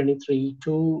 2023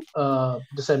 to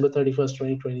December 31st,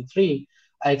 2023,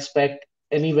 I expect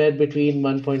anywhere between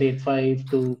 1.85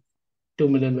 to 2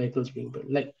 million vehicles being built.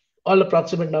 Like all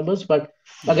approximate numbers, but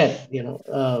again,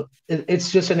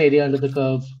 it's just an area under the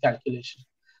curve calculation.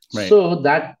 Right. So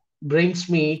that brings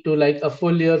me to like a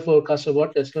full year forecast of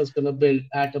what Tesla is going to build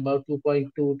at about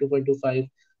 2.2, 2.25,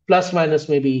 plus minus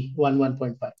maybe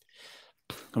 1.5,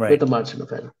 Right. with a margin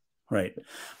of error. Right.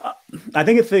 I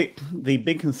think it's the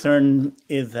big concern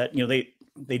is that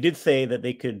they did say that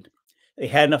they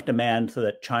had enough demand so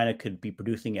that China could be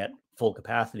producing at full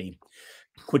capacity,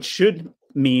 which should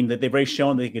mean that they've already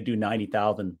shown they could do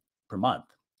 90,000 per month,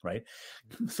 right?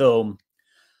 So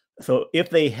if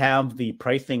they have the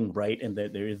pricing right and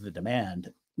that there is the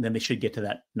demand, then they should get to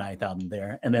that 9,000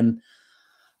 there, and then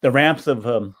the ramps of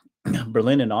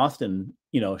Berlin and Austin,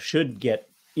 should get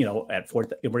at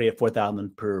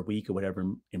 4,000 per week or whatever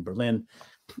in Berlin.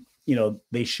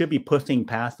 They should be pushing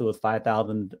past those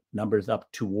 5,000 numbers up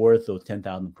towards those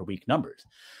 10,000 per week numbers.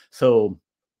 So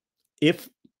if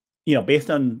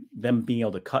based on them being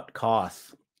able to cut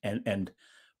costs and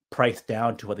price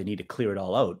down to what they need to clear it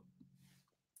all out,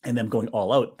 and them going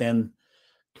all out, then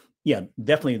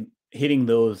definitely hitting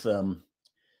those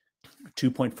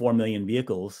 2.4 million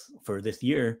vehicles for this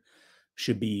year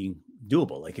should be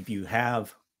doable. Like if you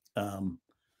have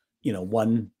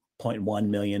 1.1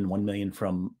 million, 1 million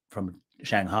from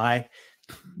Shanghai,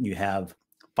 you have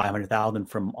 500,000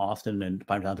 from Austin and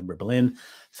 500,000 from Berlin,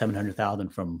 700,000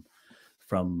 from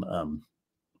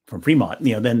Fremont.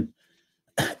 Then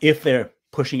if they're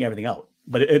pushing everything out,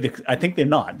 but I think they're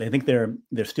not. I think they're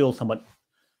still somewhat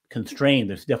constrained.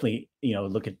 There's definitely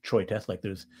look at Troy Test, like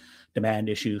there's demand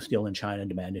issues still in China,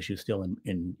 demand issues still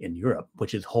in Europe,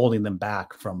 which is holding them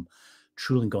back from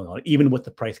truly going on, even with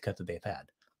the price cuts that they've had.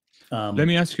 Let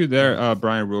me ask you there,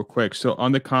 Brian, real quick. So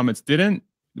on the comments,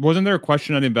 wasn't there a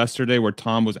question on Investor Day where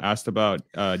Tom was asked about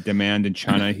demand in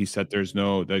China? He said there's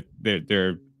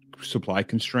they're supply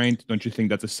constraint. Don't you think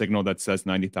that's a signal that says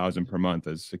 90,000 per month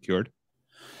is secured?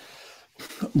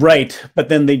 Right, but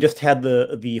then they just had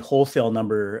the wholesale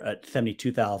number at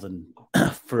 72,000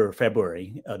 for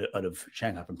February out of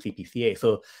Shanghai from CPCA.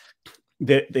 So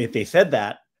they said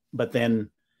that, but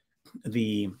then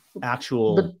the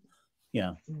actual,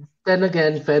 Then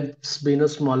again, Feb's been a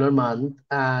smaller month,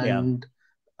 and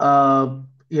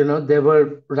there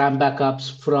were ramp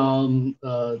backups from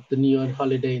the New Year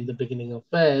holiday in the beginning of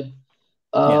Feb.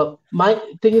 My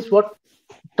thing is what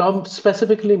Tom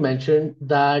specifically mentioned,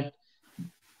 that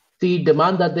the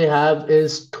demand that they have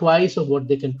is twice of what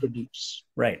they can produce.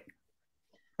 Right.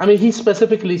 I mean, he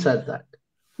specifically said that.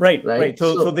 Right.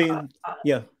 So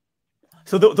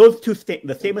those two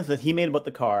the statements that he made about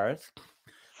the cars,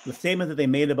 the statement that they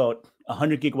made about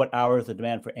 100 gigawatt hours of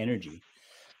demand for energy,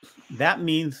 that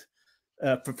means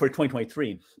for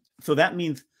 2023. So that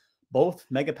means both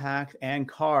Megapacks and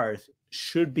cars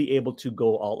should be able to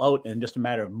go all out, and just a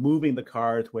matter of moving the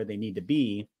cars where they need to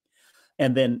be,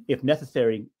 and then if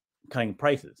necessary, cutting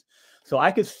prices. So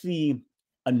I could see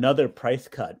another price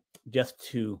cut just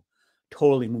to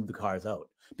totally move the cars out,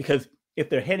 because if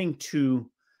they're heading to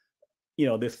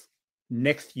this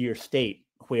next year state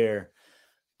where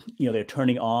they're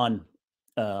turning on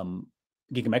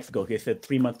Giga Mexico, they said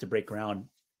 3 months to break ground,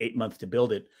 8 months to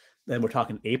build it, then we're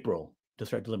talking April to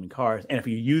start delivering cars. And if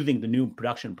you're using the new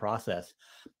production process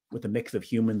with a mix of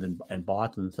humans and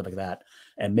bots and stuff like that,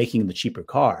 and making the cheaper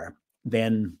car,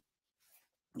 then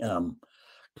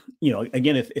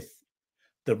again, if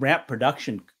the ramp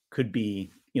production could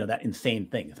be that insane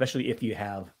thing, especially if you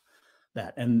have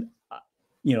that. And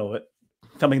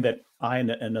something that I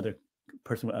and another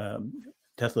person,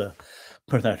 Tesla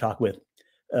person I talked with,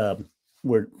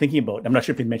 were thinking about. I'm not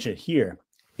sure if they mentioned it here.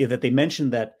 Is that they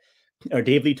mentioned that, or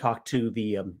Dave Lee talked to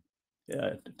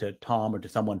to Tom or to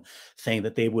someone saying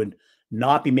that they would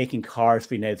not be making cars for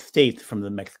the United States from the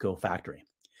Mexico factory.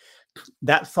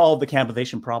 That solved the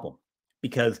cannibalization problem,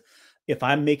 because if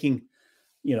I'm making,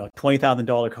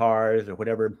 $20,000 cars or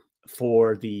whatever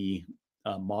for the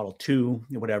Model 2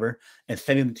 or whatever, and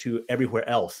sending them to everywhere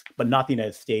else, but not the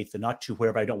United States and not to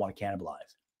wherever I don't want to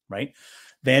cannibalize, right?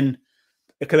 Then,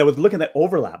 because I was looking at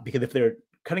overlap, because if they're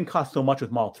cutting costs so much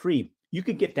with Model 3, you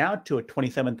could get down to a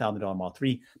 $27,000 Model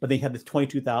 3, but they have this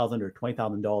 $22,000 or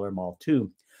 $20,000 Model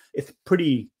 2. It's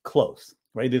pretty close,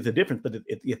 right? There's a difference, but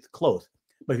it's close.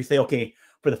 But if you say, okay,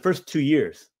 for the first 2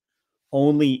 years,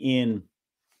 only in,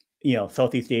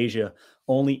 Southeast Asia,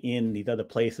 only in these other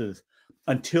places,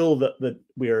 until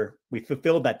we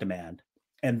fulfilled that demand,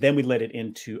 and then we let it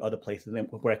into other places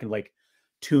where I can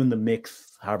tune the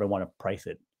mix however I want to price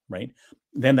it, right?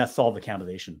 Then that solved the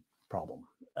cannibalization problem.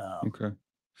 Okay.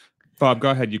 Bob, go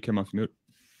ahead. You came off mute.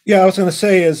 Yeah, I was going to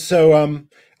say is, so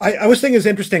I was thinking it's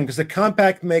interesting because the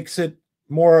compact makes it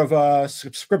more of a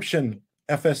subscription,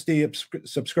 FSD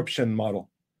subscription model.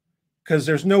 Because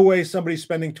there's no way somebody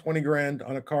spending 20 grand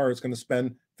on a car is going to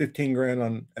spend 15 grand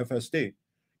on FSD,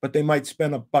 but they might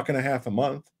spend $1.50 a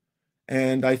month.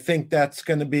 And I think that's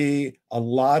going to be a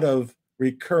lot of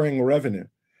recurring revenue.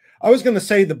 I was going to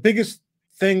say the biggest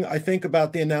thing I think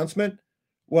about the announcement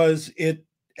was it,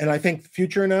 and I think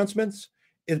future announcements,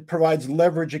 it provides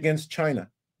leverage against China.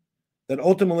 That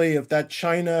ultimately, if that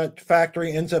China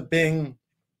factory ends up being,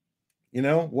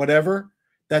 whatever,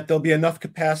 that there'll be enough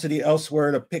capacity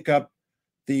elsewhere to pick up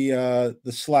the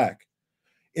slack.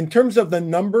 In terms of the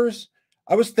numbers,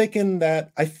 I was thinking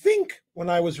that I think when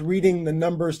I was reading the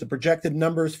numbers, the projected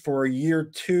numbers for year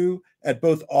 2 at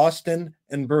both Austin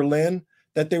and Berlin,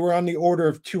 that they were on the order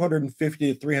of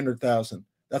 250 to 300,000.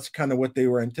 That's kind of what they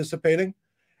were anticipating.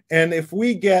 And if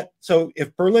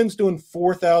Berlin's doing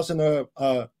 4,000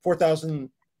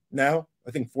 now,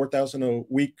 I think 4,000 a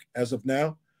week as of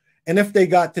now. And if they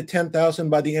got to 10,000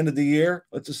 by the end of the year,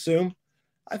 let's assume,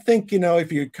 I think,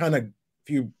 if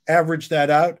you average that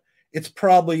out, it's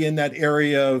probably in that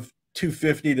area of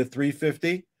 250 to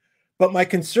 350. But my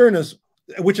concern is,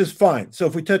 which is fine. So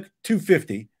if we took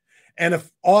 250 and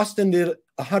if Austin did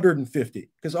 150,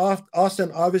 because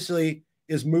Austin obviously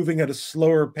is moving at a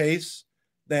slower pace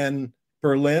than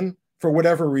Berlin for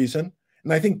whatever reason.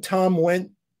 And I think Tom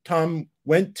went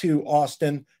to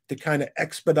Austin to kind of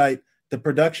expedite the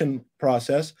production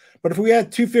process. But if we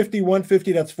had 250,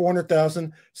 150, that's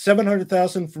 400,000,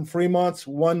 700,000 from Fremont's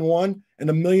 1.1, and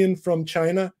 $1 million from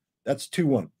China, that's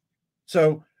 2.1.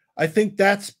 So I think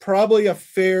that's probably a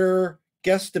fair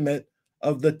guesstimate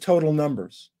of the total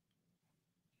numbers.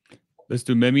 Let's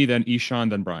do Mimi, then Ishan,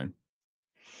 then Brian.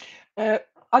 I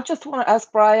just want to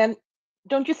ask Brian,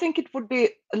 don't you think it would be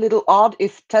a little odd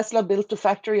if Tesla built a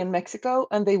factory in Mexico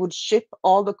and they would ship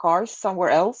all the cars somewhere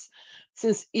else,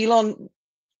 since Elon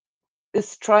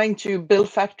is trying to build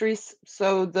factories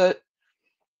so the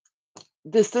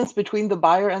distance between the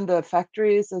buyer and the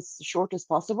factory is as short as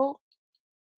possible?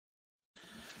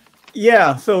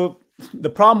 Yeah, so the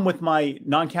problem with my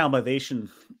non-cannibalization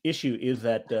issue is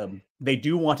that they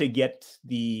do want to get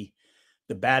the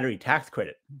battery tax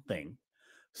credit thing.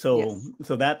 So Yes.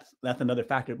 so that's another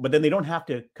factor. But then they don't have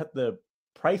to cut the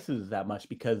prices that much,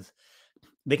 because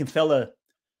they can sell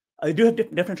they do have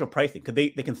differential pricing, because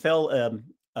they can sell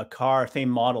a car, same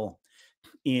model,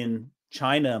 in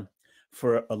China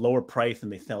for a lower price than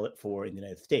they sell it for in the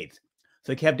United States.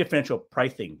 So they can have differential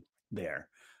pricing there.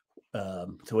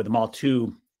 So with the Model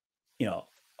 2,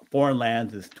 foreign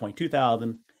lands is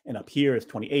 22,000, and up here is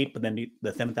 28, but then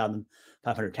the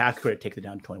 7,500 tax credit takes it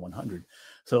down to 2,100.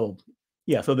 So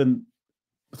yeah,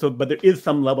 but there is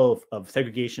some level of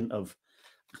segregation of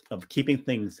keeping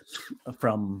things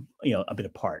from a bit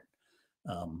apart.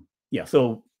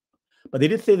 But they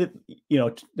did say that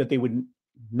that they would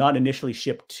not initially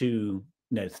ship to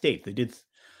the United States. They did.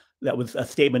 That was a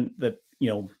statement that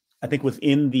I think was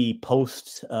in the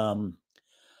post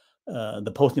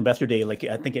Investor Day,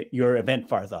 I think at your event,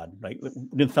 Farzad, right?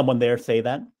 Didn't someone there say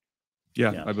that?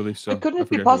 Yeah. I believe so. But couldn't it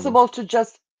be possible to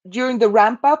just, during the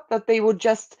ramp up, that they would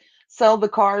just sell the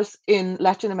cars in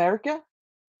Latin America?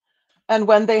 And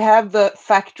when they have the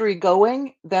factory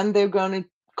going, then they're going to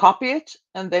copy it,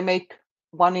 and they make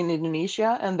one in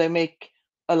Indonesia, and they make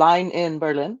a line in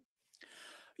Berlin.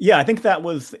 Yeah, I think that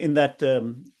was in that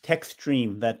text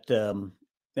stream that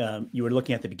you were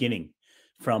looking at the beginning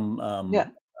from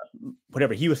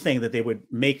whatever. He was saying that they would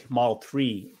make Model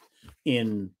 3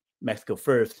 in Mexico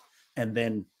first, and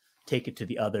then take it to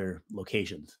the other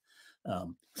locations.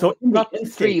 So in not the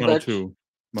end three, state, Model but 2.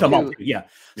 Model 2, yeah.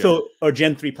 So or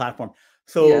Gen 3 platform.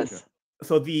 So yes.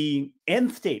 So the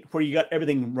end state where you got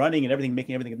everything running and everything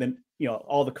making everything, and then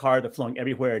all the cars are flowing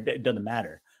everywhere. It doesn't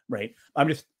matter, right? I'm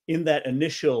just in that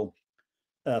initial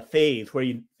phase where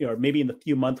you maybe in the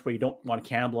few months where you don't want to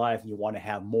cannibalize and you want to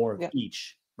have more of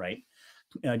each, right?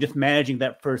 Just managing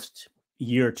that first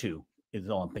year or two is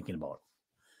all I'm thinking about.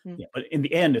 Yeah, but in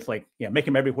the end, it's like make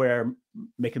them everywhere,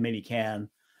 make them any you can.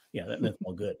 Yeah, that's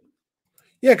all good.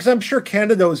 Yeah, because I'm sure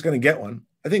Canada is going to get one.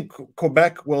 I think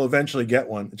Quebec will eventually get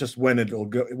one. Just when it'll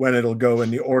go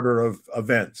in the order of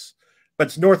events. But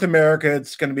it's North America.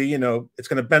 It's going to be it's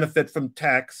going to benefit from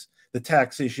the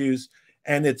tax issues,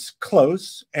 and it's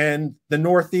close. And the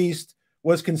Northeast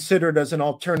was considered as an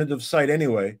alternative site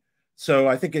anyway, so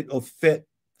I think it'll fit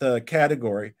the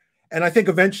category. And I think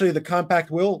eventually the compact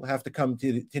will have to come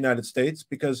to the United States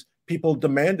because people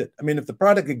demand it. I mean, if the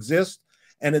product exists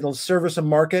and it'll service a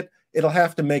market, it'll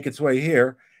have to make its way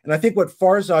here. And I think what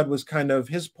Farzad was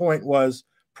his point was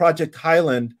Project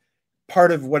Highland,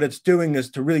 part of what it's doing is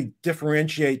to really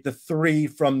differentiate the 3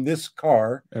 from this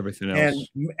car. Everything else.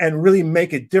 And really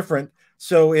make it different.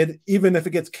 So even if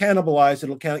it gets cannibalized,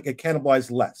 it'll get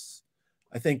cannibalized less.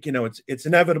 I think, it's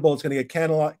inevitable. It's going to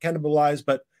get cannibalized,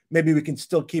 but maybe we can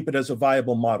still keep it as a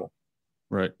viable model.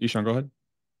 Right. Ishan, go ahead.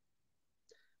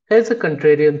 Here's a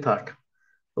contrarian thought.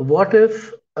 What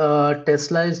if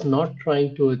Tesla is not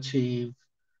trying to achieve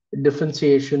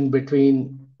differentiation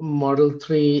between Model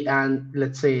 3 and,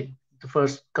 let's say, the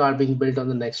first car being built on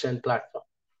the next-gen platform?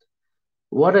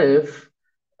 What if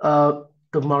the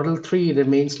Model 3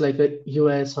 remains like a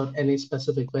US or any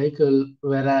specific vehicle,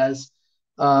 whereas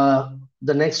the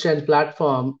next-gen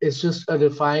platform is just a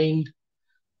refined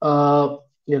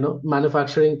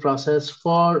manufacturing process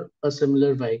for a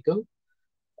similar vehicle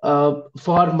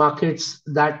for markets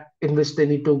in which they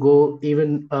need to go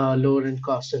even lower in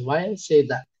cost? And why I say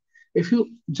that, if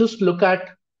you just look at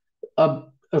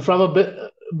from a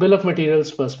bill of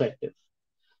materials perspective,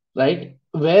 right?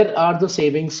 Where are the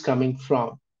savings coming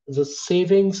from? The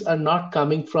savings are not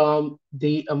coming from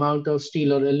the amount of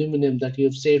steel or aluminum that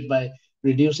you've saved by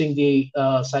reducing the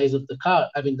size of the car.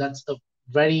 I mean, that's a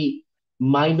very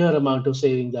minor amount of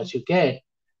saving that you get.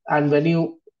 And when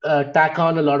you tack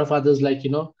on a lot of others, like,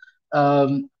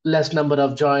 less number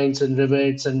of joints and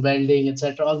rivets and welding,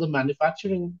 etc., all the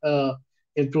manufacturing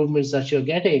improvements that you're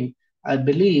getting, I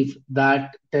believe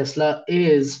that Tesla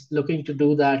is looking to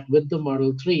do that with the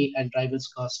Model 3 and drive its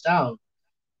costs down.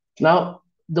 Now,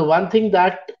 the one thing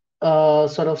that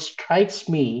sort of strikes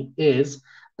me is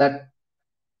that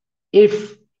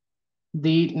if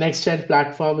the next-gen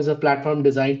platform is a platform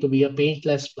designed to be a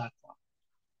paintless platform,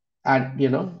 and,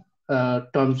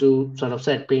 Tom Zhu sort of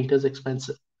said paint is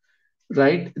expensive,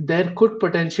 right? There could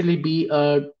potentially be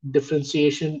a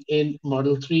differentiation in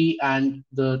Model 3 and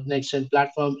the next-gen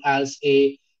platform as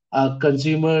a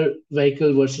consumer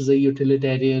vehicle versus a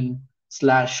utilitarian /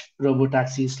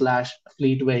 robotaxi /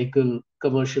 fleet vehicle,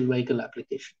 commercial vehicle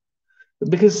application.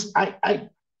 Because I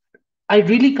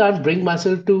really can't bring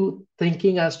myself to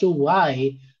thinking as to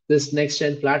why this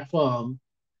next-gen platform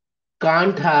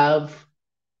can't have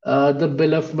the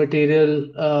bill of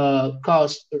material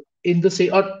cost in the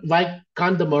same, or why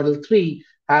can't the Model 3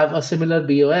 have a similar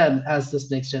BOM as this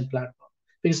next-gen platform?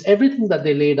 Because everything that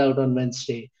they laid out on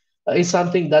Wednesday is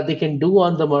something that they can do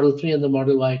on the Model 3 and the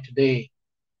Model Y today,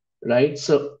 right?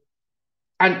 So,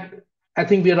 and I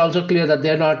think we are also clear that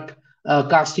they're not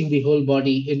casting the whole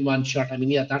body in one shot. I mean,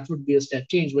 yeah, that would be a step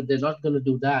change, but they're not going to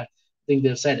do that. I think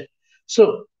they've said it.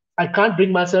 So I can't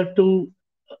bring myself to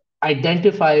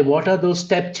identify what are those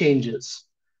step changes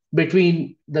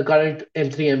between the current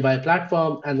M3 MY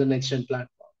platform and the next-gen platform.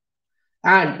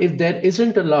 And if there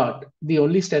isn't a lot, the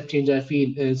only step change I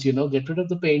feel is, get rid of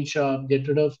the paint shop, get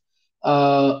rid of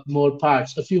more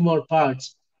parts, a few more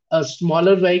parts. A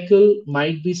smaller vehicle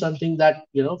might be something that,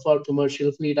 for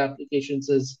commercial fleet applications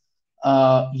is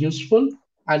useful.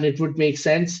 And it would make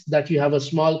sense that you have a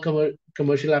small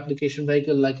commercial application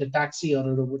vehicle like a taxi or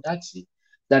a robotaxi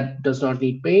that does not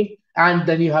need paint. And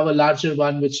then you have a larger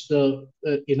one, which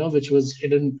which was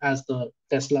hidden as the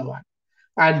Tesla one.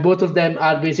 And both of them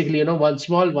are basically, one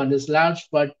small, one is large,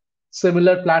 but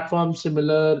similar platform,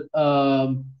 similar,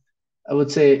 I would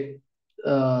say,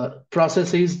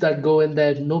 processes that go in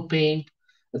there, no paint,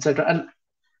 etc. And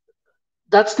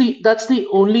that's the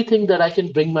only thing that I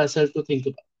can bring myself to think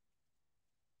about,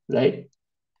 right?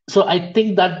 So I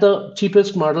think that the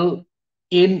cheapest model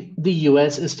in the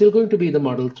US is still going to be the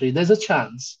Model 3. There's a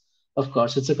chance, of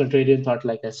course, it's a contrarian thought,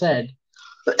 like I said,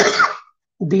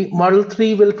 The Model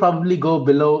 3 will probably go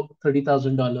below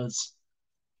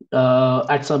 $30,000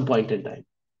 at some point in time.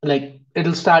 Like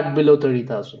it'll start below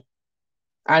 30,000.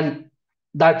 And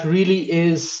that really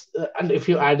is, and if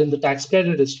you add in the tax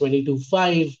credit, it's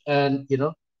 22.5, and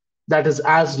that is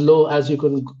as low as you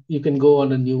can go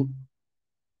on a new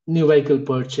vehicle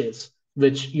purchase,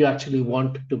 which you actually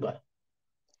want to buy.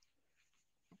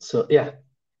 So yeah.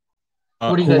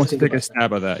 What do you guys wants to take a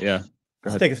stab at that? Yeah.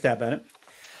 Let's take a stab at it.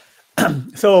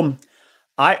 So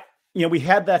we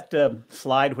had that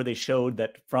slide where they showed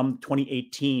that from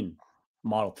 2018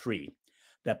 Model 3,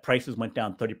 that prices went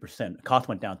down 30%, cost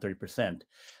went down 30%,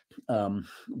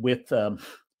 with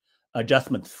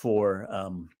adjustments for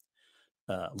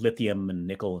lithium and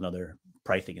nickel and other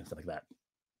pricing and stuff like that.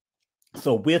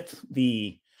 So with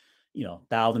the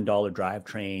 $1,000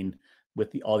 drivetrain,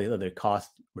 with all the other cost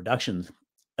reductions,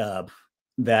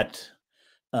 that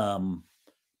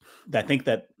I think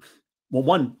that,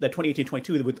 well, that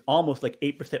 2018-22, there was almost like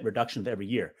 8% reductions every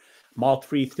year. Model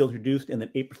 3 still reduced, and then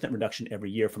 8% reduction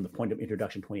every year from the point of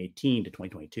introduction 2018 to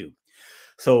 2022.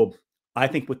 So I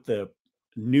think with the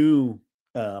new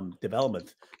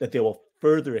developments, that they will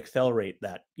further accelerate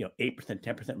that 8%,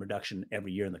 10% reduction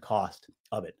every year in the cost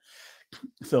of it.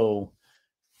 So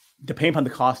depending on the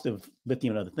cost of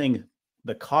lithium and other things,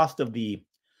 the cost of the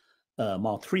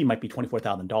Model 3 might be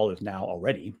 $24,000 now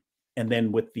already. And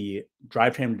then with the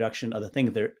drivetrain reduction, other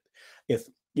things, there is,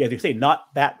 as you say, not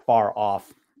that far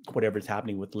off whatever is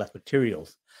happening with less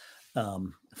materials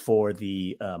for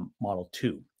the Model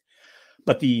 2.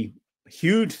 But the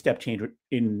huge step change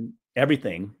in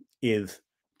everything is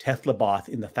Tesla bots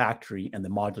in the factory and the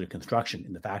modular construction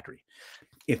in the factory.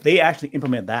 If they actually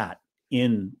implement that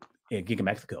in Giga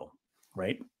Mexico,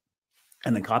 right,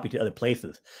 and then copy to other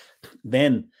places,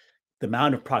 then the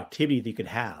amount of productivity they could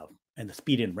have and the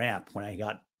speed and ramp when I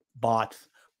got bots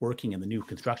working in the new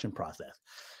construction process,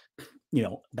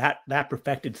 that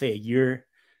perfected, say, a year,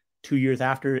 2 years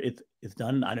after it's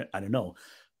done, I don't know.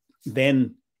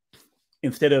 Then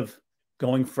instead of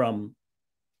going from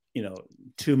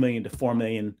 2 million to 4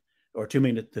 million, or 2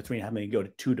 million to 3.5 million, go to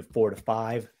 2 to 4 to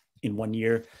 5 in 1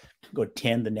 year, go to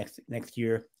 10 the next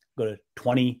year, go to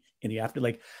 20 in the after.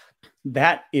 Like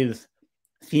that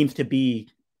seems to be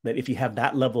that if you have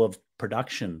that level of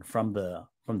production from the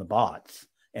bots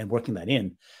and working that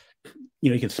in,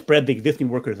 you can spread the existing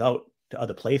workers out to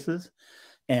other places,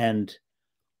 and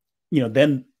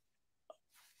then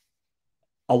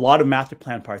a lot of Master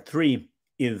Plan Part 3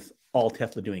 is all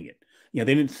Tesla doing it. They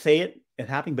didn't say it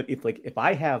happening, but if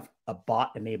I have a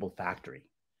bot enabled factory,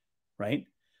 right,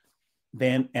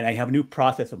 then, and I have a new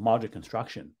process of modular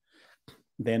construction,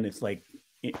 then it's like,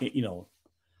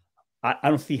 I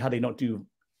don't see how they don't do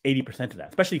 80% of that,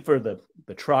 especially for the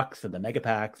trucks and the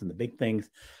Megapacks and the big things.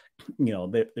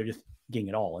 They're just getting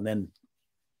it all. And then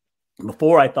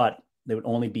before, I thought there would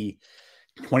only be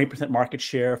 20% market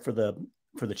share for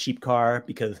the cheap car,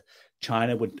 because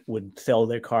China would sell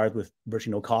their cars with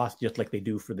virtually no cost, just like they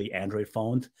do for the Android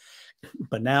phones.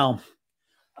 But now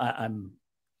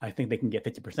I think they can get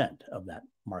 50% of that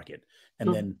market,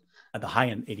 and then at the high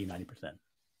end, 80-90%.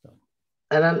 So.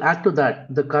 And I'll add to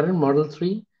that, the current Model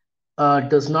 3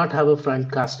 does not have a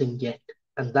front casting yet,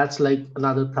 and that's like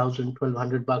another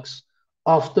 $1,000-1,200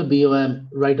 off the BOM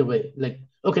right away. Like,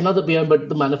 okay, not the BOM, but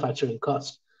the manufacturing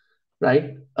cost,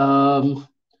 right?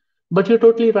 But you're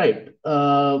totally right.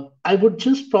 I would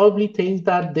just probably think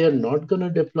that they're not going to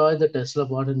deploy the Tesla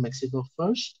bot in Mexico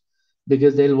first,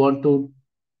 because they'll want to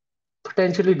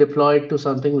potentially deploy it to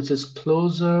something which is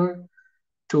closer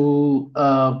to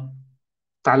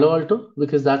Palo Alto,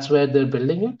 because that's where they're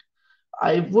building it.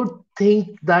 I would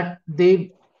think that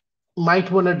they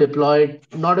might want to deploy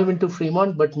it not even to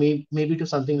Fremont, but maybe to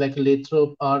something like a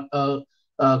Lathrop or a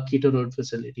Keto Road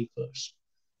facility first.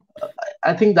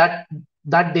 I think that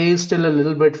day is still a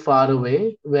little bit far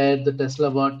away, where the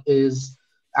Tesla bot is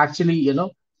actually,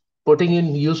 putting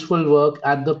in useful work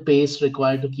at the pace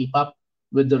required to keep up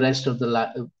with the rest of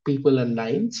the people and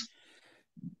lines.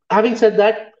 Having said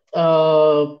that,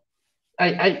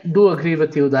 I do agree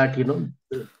with you that,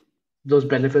 those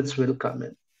benefits will come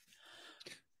in.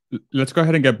 Let's go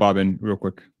ahead and get Bob in real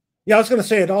quick. Yeah, I was going to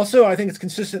say it also. I think it's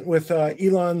consistent with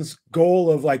Elon's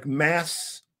goal of like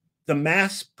mass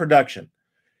production.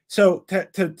 So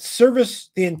to service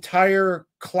the entire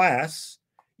class,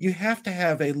 you have to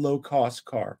have a low-cost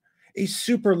car, a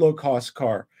super low-cost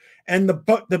car. And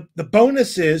the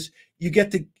bonus is you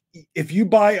get to, if you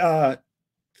buy a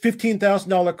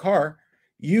 $15,000 car,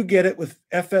 you get it with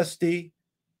FSD.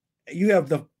 You have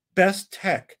the best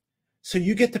tech. So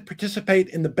you get to participate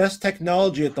in the best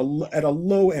technology at a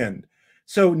low end.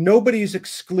 So nobody's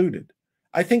excluded.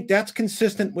 I think that's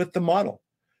consistent with the model,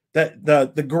 that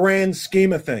the grand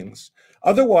scheme of things.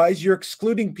 Otherwise, you're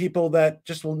excluding people that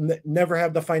just will never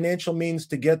have the financial means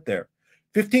to get there.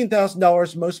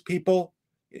 $15,000, most people,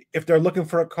 if they're looking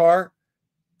for a car,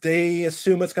 they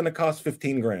assume it's going to cost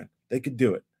 15 grand. They could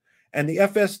do it. And the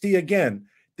FSD, again,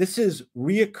 this is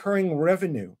reoccurring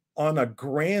revenue on a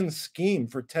grand scheme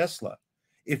for Tesla.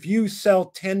 If you sell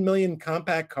 10 million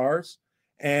compact cars,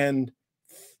 and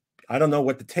I don't know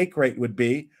what the take rate would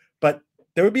be, but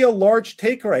there would be a large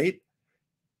take rate.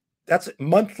 That's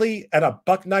monthly at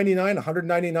 $1.99,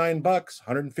 $199,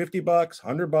 $150,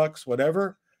 $100,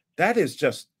 whatever. That is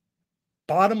just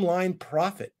bottom line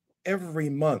profit every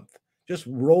month, just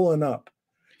rolling up.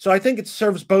 So I think it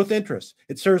serves both interests.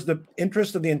 It serves the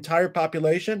interest of the entire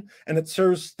population, and it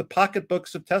serves the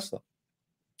pocketbooks of Tesla.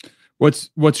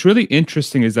 What's really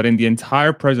interesting is that in the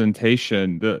entire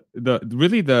presentation, the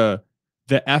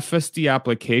FSD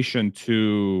application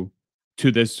to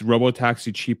this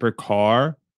robotaxi cheaper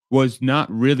car was not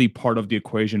really part of the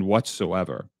equation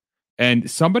whatsoever.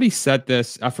 And somebody said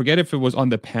this, I forget if it was on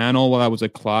the panel while I was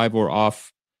at Clive or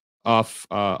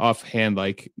offhand,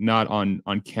 like not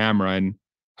on camera, and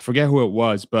I forget who it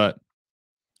was, but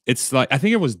it's like, I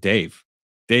think it was Dave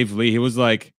Lee. He was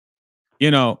like,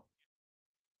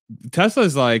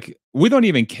 Tesla's like, we don't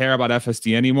even care about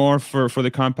FSD anymore for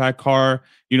the compact car.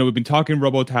 We've been talking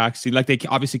robotaxi, like they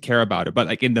obviously care about it, but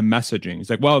like in the messaging, it's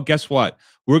like, well, guess what?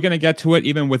 We're going to get to it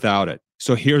even without it.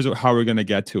 So here's how we're going to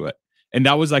get to it. And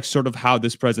that was like sort of how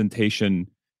this presentation,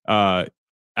 I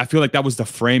feel like that was the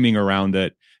framing around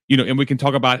it, and we can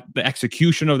talk about the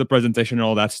execution of the presentation and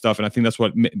all that stuff. And I think that's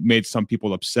what made some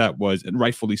people upset was, and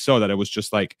rightfully so, that it was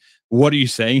just like, what are you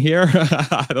saying here?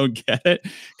 I don't get it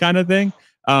kind of thing.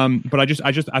 But I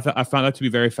found that to be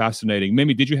very fascinating.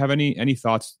 Mimi, did you have any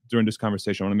thoughts during this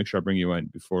conversation? I want to make sure I bring you in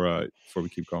before we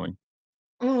keep going.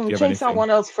 Take someone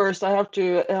else first. I have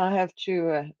to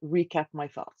recap my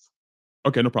thoughts.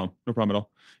 Okay, no problem at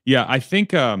all. Yeah, I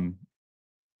think. Sorry,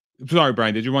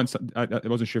 Brian. Did you want? I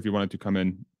wasn't sure if you wanted to come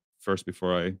in first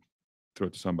before I throw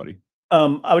it to somebody.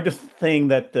 I was just saying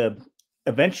that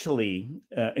eventually,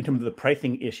 in terms of the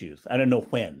pricing issues, I don't know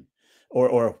when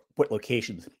or what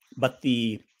locations, but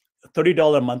the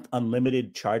 $30 a month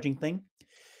unlimited charging thing,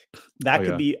 that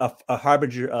could be a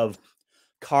harbinger of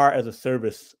car as a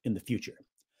service in the future.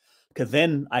 Because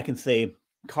then I can say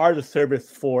car as a service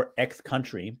for X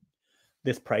country,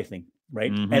 this pricing,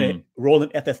 right? Mm-hmm. And it roll in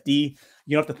FSD.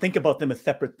 You don't have to think about them as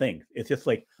separate things. It's just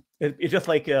like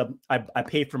I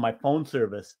pay for my phone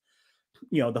service.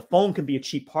 The phone can be a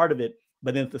cheap part of it,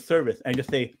 but then it's a service. And I just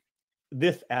say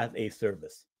this as a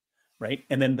service, right?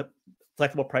 And then the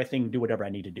flexible pricing, do whatever I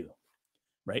need to do,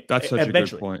 right? That's such a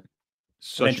good point.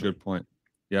 Such a good point.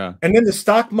 Yeah. And then the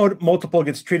stock multiple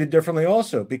gets treated differently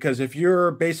also, because if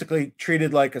you're basically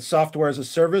treated like a software as a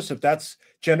service, if that's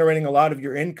generating a lot of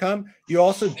your income, you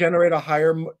also generate a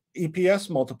higher EPS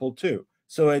multiple too.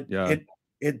 So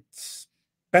it's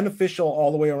beneficial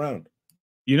all the way around.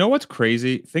 You know what's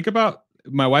crazy? Think about,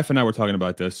 my wife and I were talking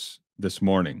about this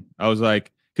morning. I was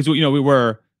like, because we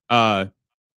were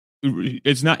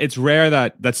it's rare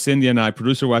that Cindy and I,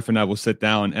 producer wife and I, will sit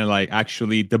down and like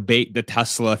actually debate the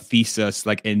Tesla thesis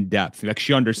like in depth. Like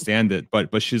she understands it, but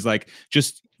she's like,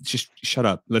 just shut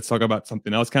up. Let's talk about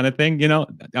something else kind of thing.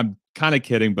 I'm kind of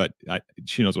kidding, but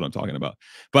she knows what I'm talking about.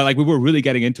 But like we were really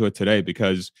getting into it today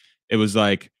because it was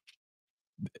like,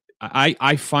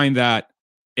 I find that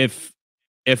if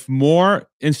more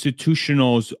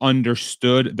institutionals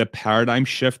understood the paradigm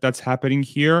shift that's happening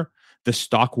here, the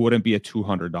stock wouldn't be at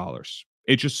 $200.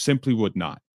 It just simply would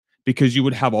not, because you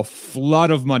would have a flood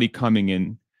of money coming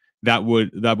in that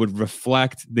would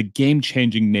reflect the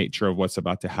game-changing nature of what's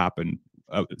about to happen,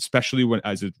 especially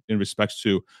in respects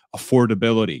to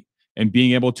affordability and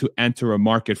being able to enter a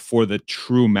market for the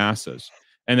true masses.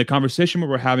 And the conversation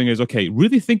we're having is, okay,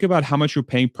 really think about how much you're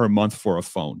paying per month for a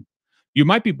phone. You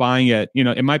might be buying it,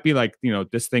 it might be like,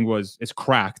 this thing it's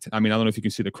cracked. I mean, I don't know if you can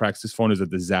see the cracks. This phone is a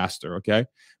disaster. Okay.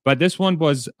 But this one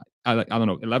was, I don't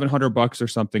know, $1,100 or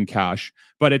something cash,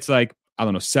 but it's like, I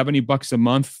don't know, $70 a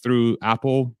month through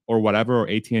Apple or whatever, or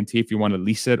AT&T if you want to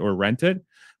lease it or rent it.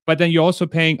 But then you're also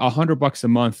paying $100 a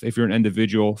month if you're an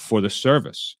individual for the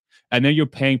service. And then you're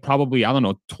paying probably, I don't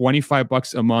know,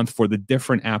 $25 a month for the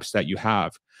different apps that you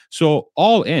have. So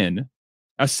all in,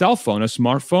 a cell phone, a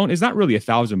smartphone is not really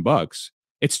 $1,000.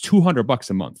 It's $200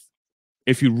 a month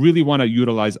if you really want to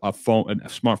utilize a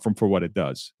smartphone for what it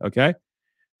does. Okay,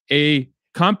 a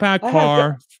compact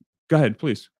car. Go ahead,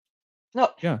 please. No,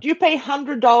 yeah. Do you pay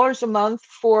 $100 a month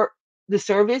for the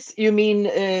service? You mean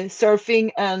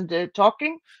surfing and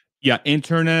talking? Yeah,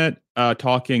 internet,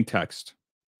 talking, text.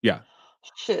 Yeah.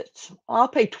 Shit, I'll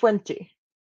pay 20.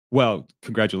 Well,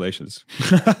 congratulations.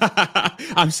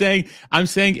 I'm saying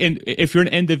if you're an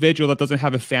individual that doesn't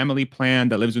have a family plan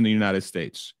that lives in the United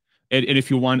States, and if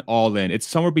you want all in, it's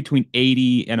somewhere between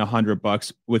 80 and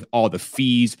 $100 with all the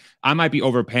fees. I might be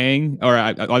overpaying, or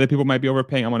other people might be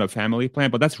overpaying. I'm on a family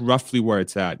plan, but that's roughly where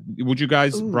it's at. Would you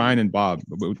guys, Ooh. Brian and Bob,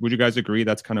 would you guys agree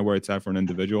that's kind of where it's at for an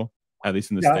individual, at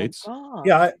least in the States? God.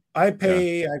 Yeah, I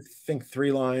pay, I think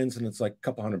 3 lines, and it's like a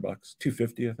couple $100,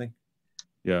 $250, I think.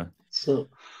 Yeah. So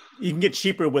you can get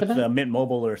cheaper with Mint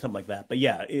Mobile or something like that. But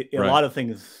yeah, a Right. lot of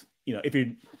things, if you're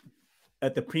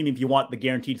at the premium, if you want the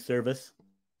guaranteed service.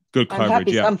 Good I'm coverage.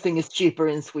 happy Yeah. something is cheaper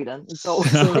in Sweden. It's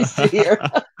always nice to hear.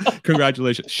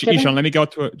 Congratulations. Can I- Ishan, let me go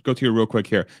to you real quick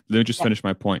here. Let me just finish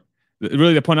my point.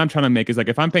 Really, the point I'm trying to make is like,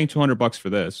 if I'm paying $200 for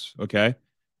this, okay,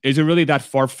 is it really that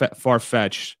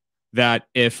far-fetched that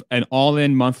if an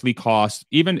all-in monthly cost,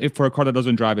 even if for a car that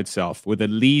doesn't drive itself, with a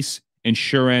lease,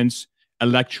 insurance,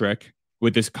 electric,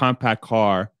 with this compact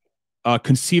car,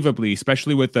 conceivably,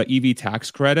 especially with the EV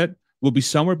tax credit, will be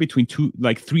somewhere between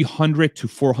 $300 to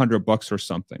 $400 or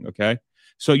something. Okay,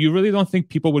 so you really don't think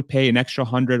people would pay an extra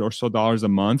 $100 or so a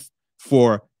month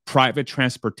for private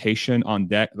transportation on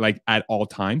deck, like at all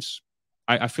times?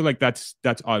 I feel like that's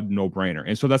a no-brainer,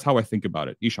 and so that's how I think about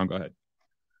it. Ishan, go ahead.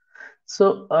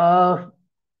 So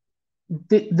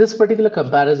this particular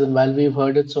comparison, while we've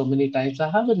heard it so many times, I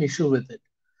have an issue with it.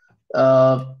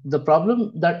 The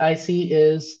problem that I see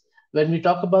is when we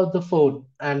talk about the phone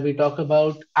and we talk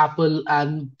about Apple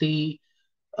and the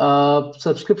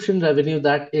subscription revenue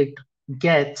that it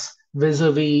gets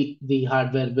vis-a-vis the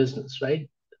hardware business, right?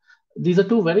 These are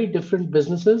two very different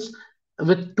businesses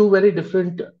with two very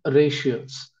different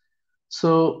ratios.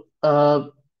 So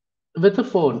with a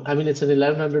phone, I mean, it's an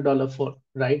 $1,100 phone,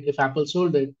 right? If Apple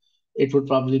sold it, it would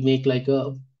probably make like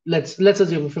let's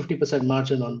assume a 50%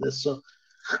 margin on this. So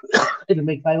it'll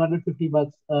make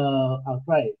 $550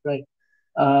 outright, right?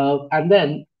 And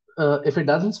then if it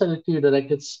doesn't sell it to you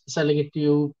direct, it's selling it to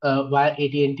you via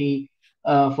AT&T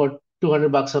for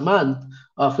 $200 a month,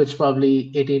 of which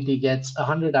probably AT&T gets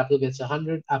 100, Apple gets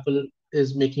 100. Apple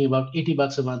is making about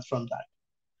 $80 a month from that,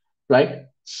 right?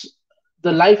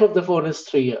 The life of the phone is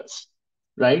 3 years,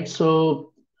 right?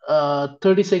 So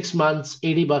 36 months,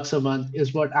 $80 a month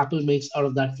is what Apple makes out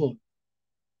of that phone,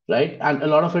 right? And a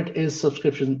lot of it is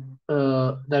subscription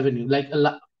revenue. Like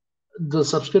the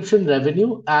subscription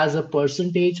revenue as a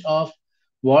percentage of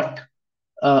what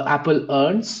Apple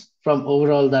earns from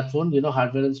overall that phone,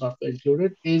 hardware and software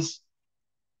included, is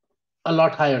a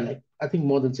lot higher, like I think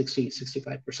more than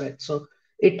 65%. So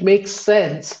it makes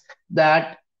sense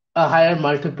that a higher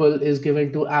multiple is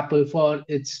given to Apple for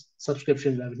its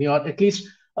subscription revenue, or at least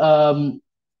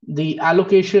the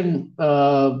allocation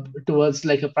towards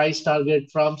like a price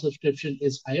target from subscription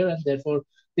is higher, and therefore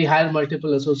the higher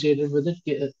multiple associated with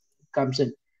it comes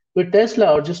in. With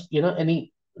Tesla or just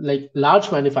any like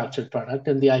large manufactured product,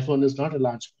 and the iPhone is not a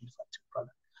large manufactured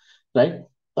product, right?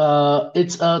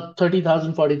 It's a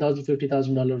 $30,000, $40,000,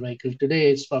 $50,000 vehicle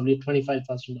today. It's probably a $25,000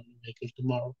 vehicle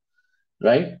tomorrow,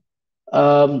 right?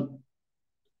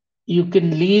 You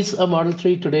can lease a Model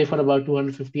 3 today for about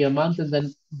 $250 a month, and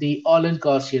then the all-in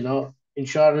cost,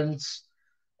 insurance,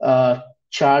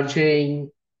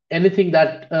 charging, anything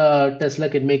that Tesla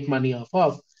can make money off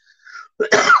of,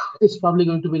 is probably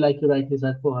going to be, like you rightly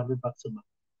said, $400 a month.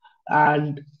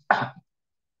 And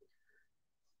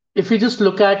if you just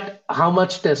look at how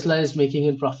much Tesla is making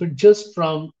in profit just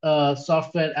from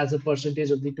software as a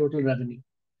percentage of the total revenue,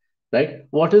 right?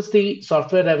 What is the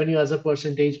software revenue as a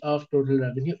percentage of total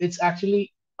revenue? It's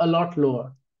actually a lot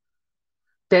lower,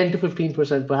 10 to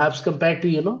 15%, perhaps, compared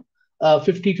to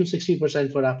 50 to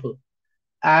 60% for Apple.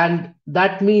 And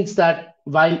that means that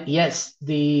while yes,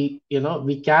 we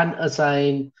can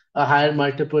assign a higher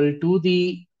multiple to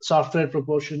the software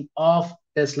proportion of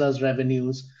Tesla's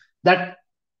revenues, that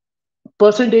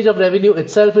percentage of revenue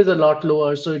itself is a lot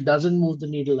lower, so it doesn't move the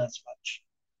needle as much.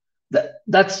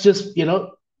 That's just,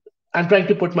 I'm trying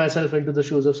to put myself into the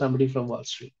shoes of somebody from Wall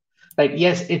Street. Like,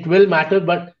 yes, it will matter,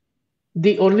 but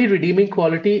the only redeeming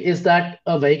quality is that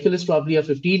a vehicle is probably a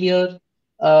 15-year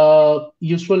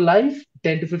useful life,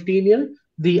 10 to 15 year.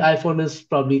 The iPhone is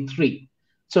probably 3.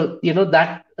 So,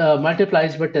 that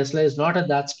multiplies, but Tesla is not at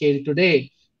that scale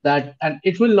today. And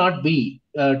it will not be,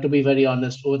 to be very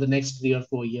honest, over the next 3 or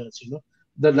 4 years.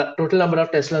 The total number of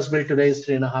Teslas built today is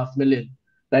 3.5 million,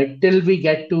 right? Till we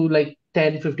get to like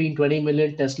 10, 15, 20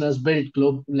 million Teslas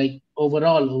built like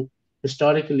overall,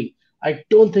 historically, I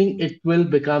don't think it will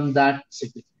become that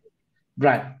significant.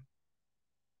 Brian.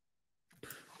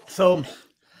 So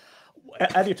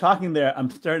as you're talking there,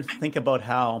 I'm starting to think about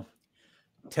how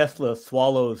Tesla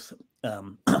swallows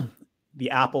the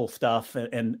Apple stuff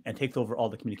and takes over all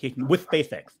the communication with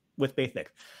SpaceX.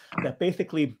 That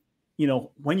basically,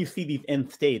 when you see these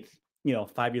end states,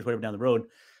 5 years, whatever down the road,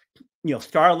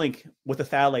 Starlink with the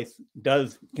satellites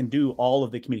can do all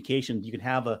of the communications. You can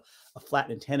have a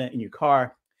flat antenna in your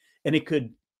car, and it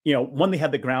could, when they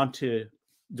have the ground to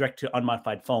direct to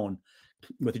unmodified phone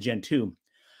with the Gen 2,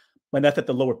 but that's at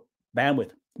the lower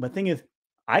bandwidth. But the thing is,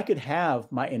 I could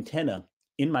have my antenna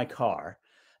in my car,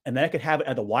 and then I could have it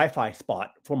at the Wi-Fi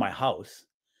spot for my house,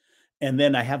 and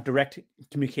then I have direct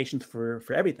communications for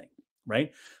everything,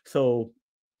 right? So,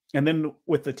 and then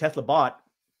with the Tesla Bot,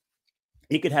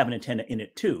 it could have an antenna in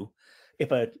it too.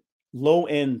 If a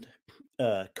low-end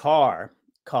car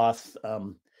costs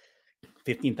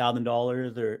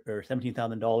 $15,000 or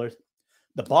 $17,000,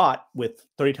 the Bot with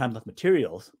 30 times less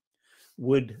materials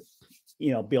would, be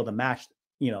able to match,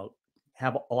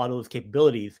 have a lot of those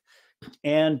capabilities.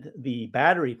 And the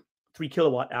battery, 3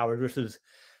 kilowatt hours versus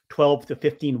 12 to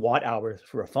 15 watt hours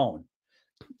for a phone,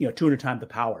 200 times the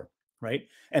power, right?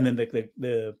 And then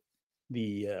the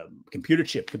computer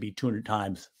chip could be 200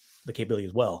 times the capability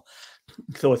as well.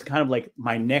 So it's kind of like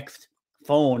my next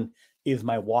phone is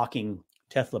my walking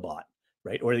Tesla Bot,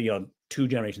 right? Or 2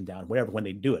 generations down, whatever, when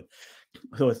they do it.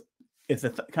 So it's the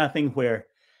kind of thing where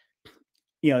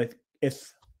it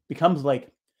becomes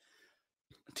like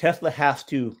Tesla has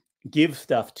to give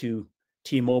stuff to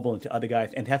T-Mobile and to other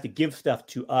guys, and have to give stuff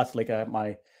to us, like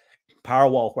my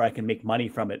Powerwall, where I can make money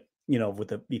from it, with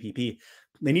the BPP.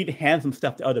 They need to hand some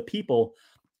stuff to other people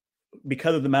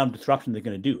because of the amount of disruption they're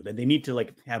going to do. That they need to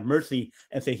have mercy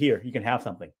and say, here, you can have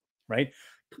something, right?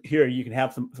 Here, you can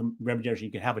have some revenue generation.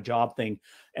 You can have a job thing,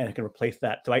 and it can replace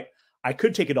that. So I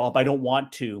could take it all, but I don't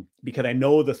want to, because I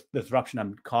know the disruption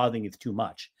I'm causing is too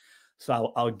much.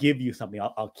 So I'll give you something.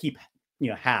 I'll keep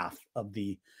half of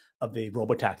the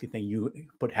robotaxi thing. You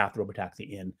put half the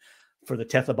robotaxi in. For the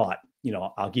Tesla Bot,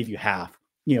 I'll give you half.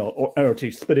 Or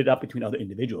to split it up between other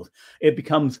individuals. It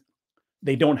becomes,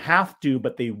 they don't have to,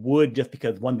 but they would, just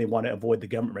because, one, they want to avoid the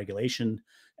government regulation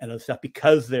and other stuff,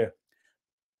 because there's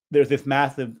this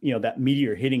massive, that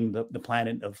meteor hitting the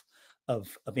planet of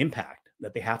impact,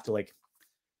 that they have to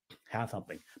have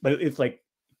something. But it's like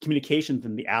communications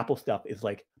and the Apple stuff is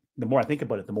like, the more I think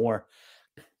about it, the more,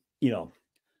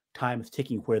 time is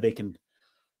ticking where they can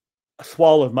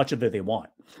swallow as much of it they want,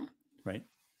 right?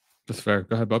 That's fair.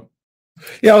 Go ahead, Bob.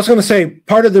 Yeah, I was going to say,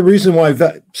 part of the reason why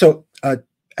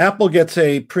Apple gets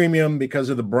a premium because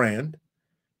of the brand,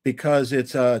 because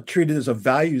it's treated as a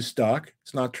value stock.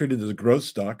 It's not treated as a growth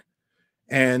stock,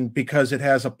 and because it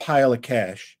has a pile of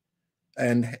cash,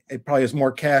 and it probably has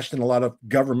more cash than a lot of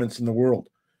governments in the world.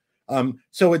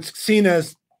 So it's seen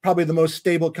as probably the most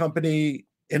stable company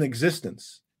in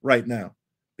existence right now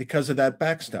because of that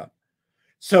backstop.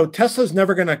 So Tesla's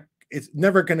never going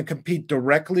to compete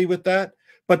directly with that.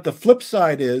 But the flip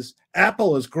side is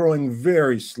Apple is growing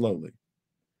very slowly,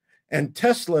 and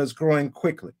Tesla is growing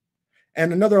quickly.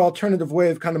 And another alternative way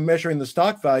of kind of measuring the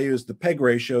stock value is the PEG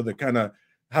ratio, the kind of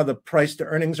how the price to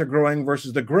earnings are growing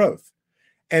versus the growth.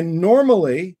 And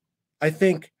normally, I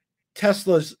think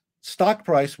Tesla's stock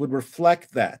price would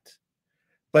reflect that.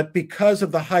 But because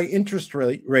of the high interest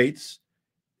rates,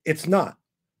 it's not.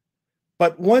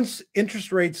 But once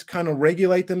interest rates kind of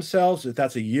regulate themselves, if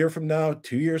that's a year from now,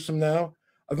 2 years from now,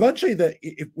 eventually,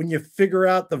 when you figure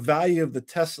out the value of the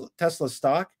Tesla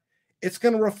stock, it's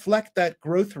going to reflect that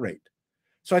growth rate.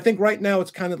 So I think right now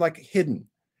it's kind of like hidden.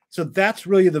 So that's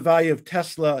really the value of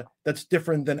Tesla that's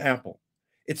different than Apple.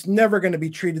 It's never going to be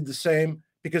treated the same,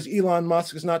 because Elon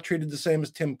Musk is not treated the same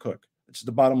as Tim Cook. It's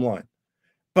the bottom line.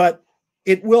 But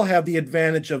it will have the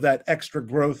advantage of that extra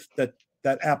growth that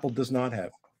Apple does not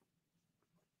have.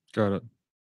 Got it.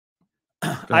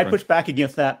 I push back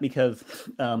against that because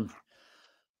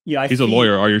he's a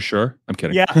lawyer. Are you sure? I'm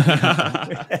kidding.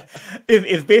 Yeah,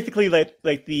 it's basically like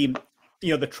the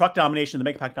the truck domination,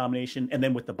 the megapack domination, and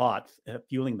then with the bots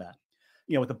fueling that.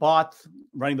 With the bots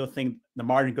running those things, the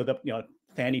margin goes up.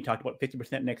 Sandy talked about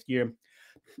 50% next year.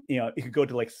 It could go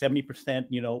to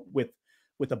 70%.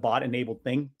 With the bot enabled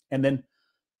thing, and then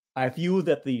I view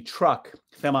that the truck,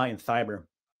 semi, and cyber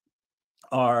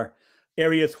are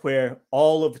areas where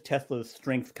all of Tesla's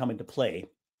strengths come into play,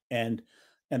 and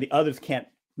the others can't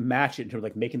match it in terms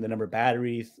of making the number of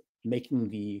batteries, making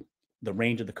the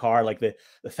range of the car. Like the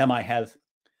semi has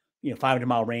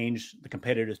 500-mile range, the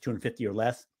competitor is 250 or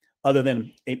less, other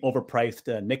than an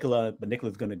overpriced Nikola, but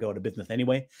Nikola's going to go to business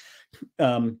anyway.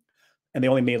 And they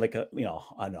only made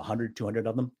 100, 200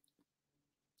 of them.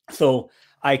 So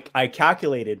I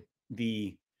calculated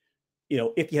if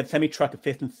you had semi-truck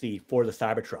efficiency for the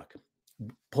Cybertruck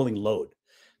pulling load,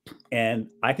 And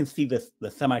I can see the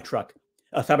Cybertruck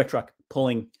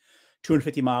pulling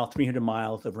 250 miles, 300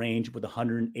 miles of range with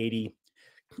 180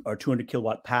 or 200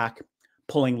 kilowatt pack,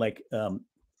 pulling like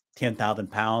 10,000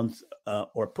 pounds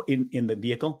or in the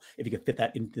vehicle, if you can fit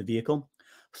that into the vehicle,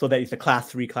 so that it's a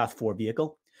class 3, class 4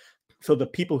 vehicle. So the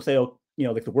people who say, oh,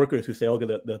 like the workers who say, okay,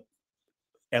 the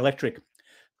electric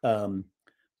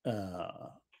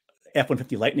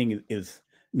F-150 Lightning is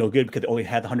no good because it only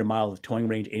had 100 miles of towing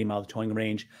range, 80 miles of towing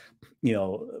range,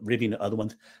 Rivian and other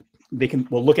ones,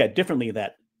 will look at differently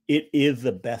that it is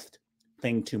the best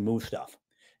thing to move stuff,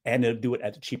 and they'll do it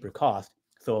at a cheaper cost.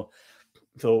 So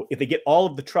if they get all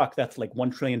of the truck, that's like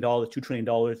 $1 trillion, $2 trillion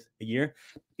a year.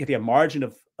 If they have a margin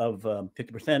of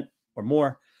 50% or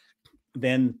more,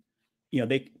 then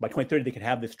they by 2030 they could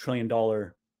have this $1 trillion,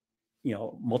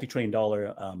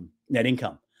 multi-trillion-dollar net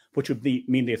income, which would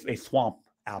mean they swamp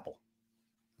Apple.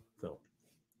 So,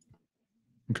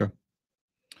 okay.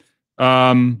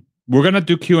 We're gonna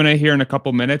do Q&A here in a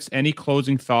couple minutes. Any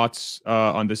closing thoughts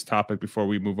on this topic before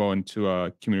we move on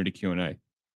to community Q&A?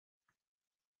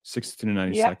 60 to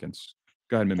 90 seconds.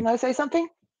 Go ahead, Mimi. Can I say something?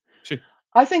 Sure.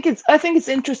 I think it's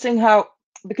interesting how,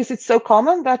 because it's so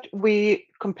common that we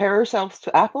compare ourselves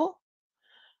to Apple.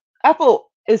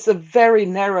 Apple is a very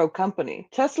narrow company.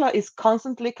 Tesla is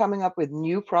constantly coming up with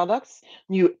new products,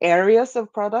 new areas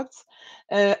of products.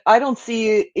 I don't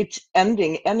see it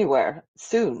ending anywhere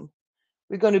soon.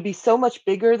 We're going to be so much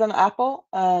bigger than Apple,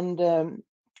 and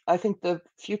I think the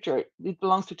future, it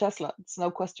belongs to Tesla. It's no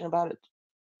question about it.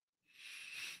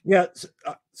 Yeah.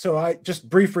 So I just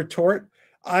brief retort.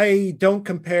 I don't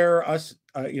compare us,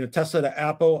 Tesla to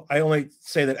Apple. I only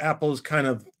say that Apple is kind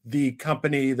of the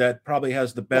company that probably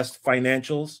has the best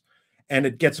financials, and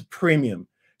it gets a premium.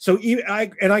 So I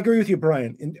agree with you,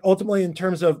 Brian. Ultimately, in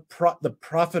terms of the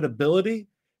profitability,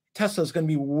 Tesla is going to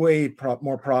be way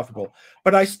more profitable.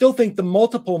 But I still think the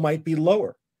multiple might be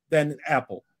lower than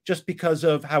Apple, just because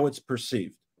of how it's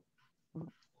perceived.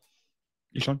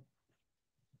 Ishan?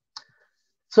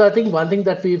 So I think one thing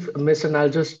that we've missed, and I'll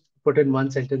just put in one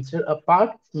sentence here, a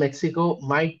part of Mexico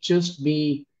might just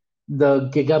be the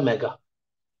Giga Mega,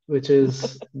 which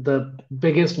is the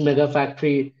biggest megapack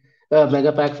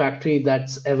factory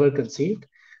that's ever conceived,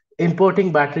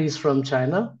 importing batteries from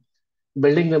China,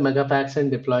 building the megapacks and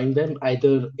deploying them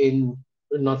either in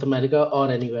North America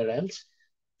or anywhere else,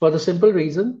 for the simple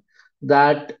reason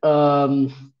that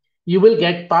you will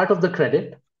get part of the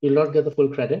credit, you'll not get the full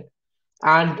credit,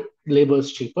 and labor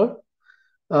is cheaper.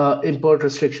 Import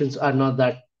restrictions are not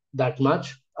that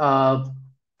much.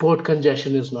 Port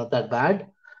congestion is not that bad.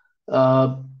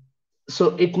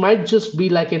 So it might just be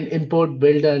like an import,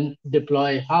 build, and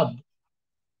deploy hub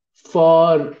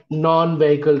for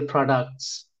non-vehicle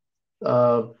products. Be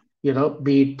it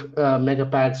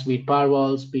megapacks, be it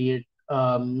Powerwalls, be it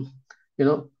I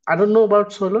don't know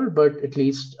about solar, but at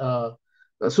least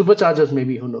superchargers,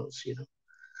 maybe, who knows,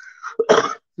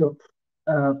 So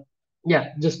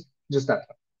just that.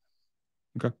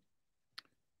 Okay.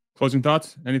 Closing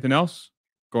thoughts? Anything else?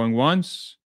 Going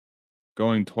once,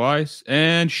 going twice,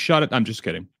 and shut it. I'm just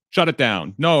kidding. Shut it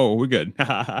down. No, we're good.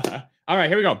 All right,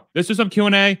 here we go. Let's do some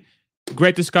Q&A.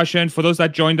 Great discussion for those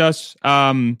that joined us.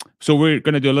 So we're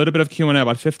going to do a little bit of Q&A,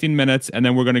 about 15 minutes, and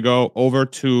then we're going to go over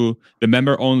to the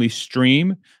member-only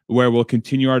stream where we'll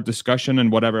continue our discussion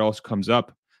and whatever else comes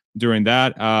up during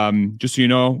that. Just so you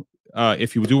know,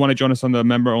 if you do want to join us on the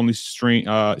member-only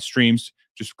streams,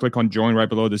 just click on join right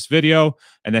below this video,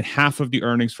 and then half of the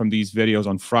earnings from these videos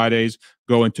on Fridays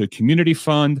go into a community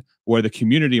fund where the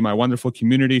community, my wonderful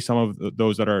community, some of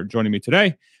those that are joining me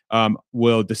today,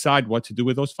 will decide what to do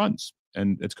with those funds.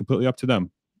 And it's completely up to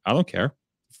them. I don't care.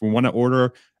 If we want to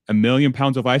order 1 million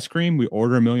pounds of ice cream, we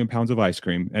order 1 million pounds of ice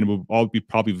cream, and we'll all be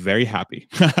probably very happy.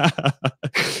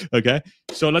 Okay,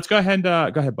 so let's go ahead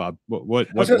and go ahead, Bob. What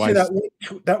I was going to say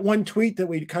that one tweet that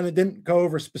we kind of didn't go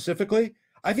over specifically.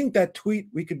 I think that tweet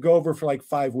we could go over for like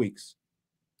 5 weeks.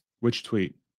 Which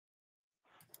tweet?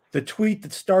 The tweet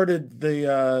that started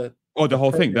the the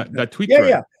whole thing. That tweet.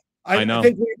 Yeah. I know. I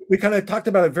think we kind of talked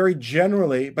about it very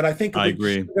generally, but I think I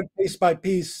agree. Piece by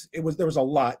piece, there was a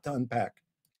lot to unpack.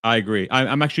 I agree.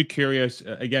 I'm actually curious.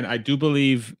 Again, I do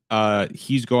believe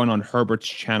he's going on Herbert's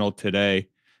channel today,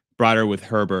 Brighter with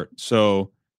Herbert.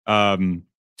 So I'm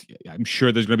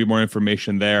sure there's going to be more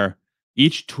information there.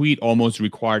 Each tweet almost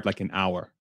required like an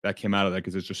hour that came out of that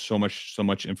because there's just so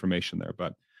much information there.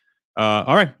 But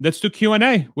all right, let's do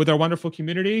Q&A with our wonderful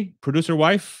community. Producer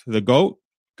wife, the GOAT.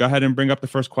 Go ahead and bring up the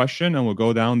first question, and we'll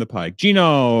go down the pike.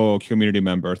 Gino, community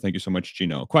member. Thank you so much,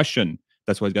 Gino. Question.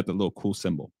 That's why he's got the little cool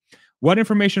symbol. What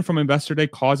information from Investor Day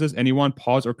causes anyone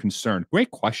pause or concern?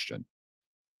 Great question.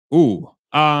 Ooh,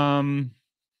 La,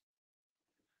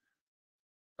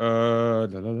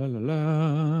 la, la, la,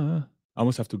 la. I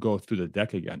almost have to go through the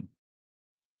deck again.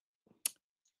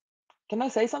 Can I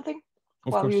say something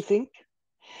Of while course. you think?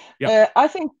 Yeah. I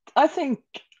think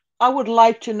I would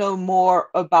like to know more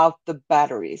about the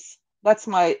batteries. That's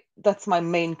my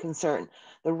main concern.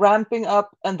 The ramping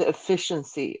up and the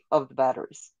efficiency of the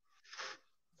batteries.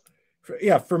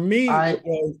 For me, I- it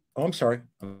was. Oh, I'm sorry.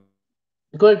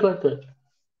 Go ahead.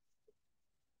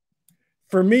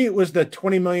 For me, it was the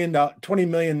 20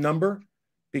 million number,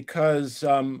 because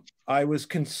I was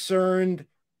concerned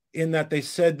in that they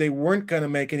said they weren't going to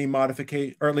make any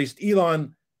modification, or at least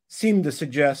Elon seemed to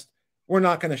suggest we're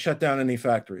not going to shut down any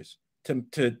factories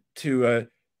to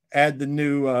add the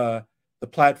new the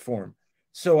platform.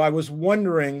 So I was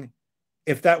wondering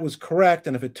if that was correct,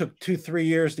 and if it took 2-3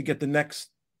 years to get the next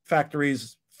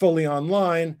factories fully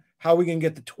online, how we can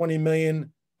get to 20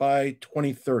 million by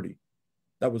 2030.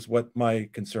 That was what my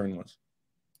concern was.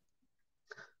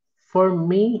 For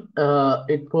me,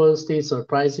 it was the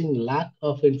surprising lack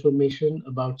of information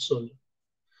about solar.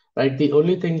 Right, the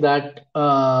only thing that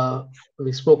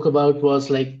we spoke about was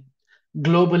like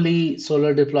globally,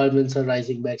 solar deployments are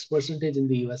rising by X percentage. In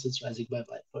the US, it's rising by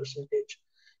Y%,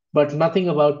 but nothing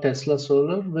about Tesla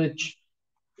Solar, which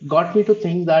got me to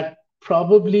think that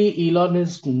probably Elon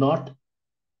is not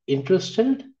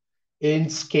interested in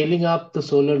scaling up the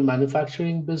solar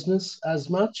manufacturing business as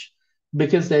much,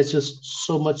 because there's just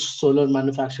so much solar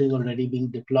manufacturing already being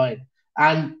deployed,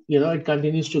 and it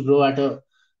continues to grow at a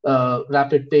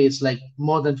rapid pace, like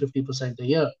more than 50% a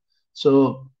year.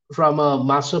 So from a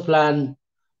master plan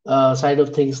side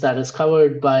of things, that is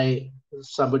covered by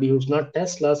somebody who's not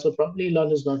Tesla, so probably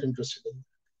Elon is not interested in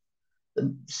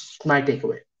that. That's my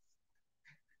takeaway.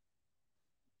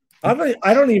 I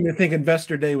don't even think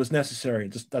Investor Day was necessary.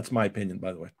 Just that's my opinion,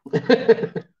 by the way.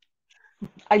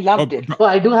 I loved it. Well,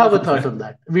 I do have a thought on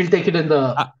that. We'll take it in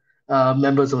the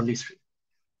members only stream.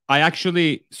 I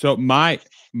actually, so my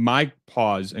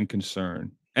pause and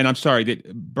concern, and I'm sorry,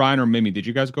 did Brian or Mimi, did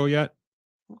you guys go yet?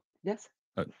 Yes.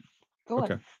 Go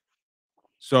okay. on.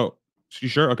 So you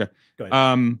sure? Okay. Go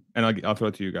ahead. And I'll throw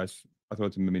it to you guys. I'll throw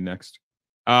it to Mimi next.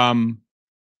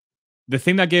 The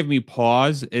thing that gave me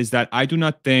pause is that I do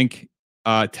not think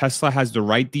Tesla has the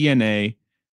right DNA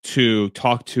to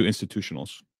talk to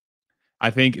institutionals. I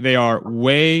think they are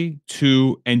way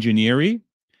too engineering.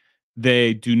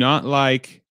 They do not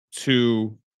like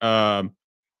to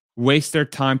waste their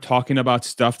time talking about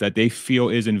stuff that they feel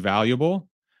is invaluable.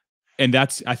 And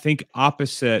that's, I think,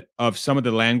 opposite of some of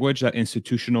the language that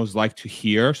institutionals like to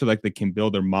hear so that they can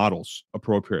build their models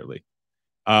appropriately.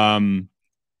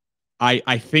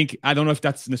 I think, I don't know if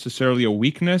that's necessarily a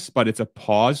weakness, but it's a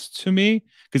pause to me,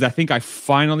 because I think I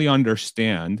finally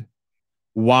understand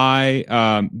why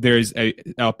there's a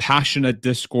passionate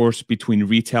discourse between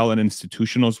retail and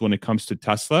institutionals when it comes to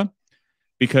Tesla,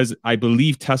 because I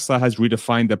believe Tesla has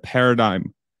redefined the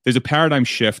paradigm. There's a paradigm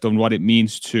shift on what it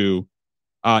means to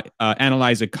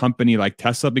analyze a company like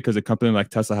Tesla, because a company like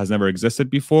Tesla has never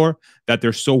existed before, that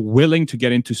they're so willing to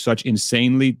get into such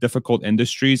insanely difficult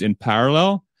industries in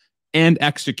parallel and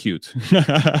execute.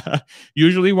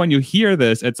 Usually when you hear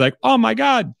this, it's like, oh my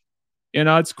God,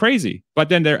 it's crazy. But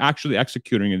then they're actually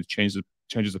executing, and it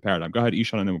changes the paradigm. Go ahead,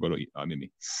 Ishan, and then we'll go to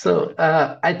Mimi. So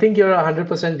I think you're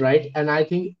 100% right. And I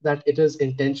think that it is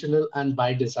intentional and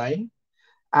by design.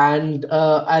 And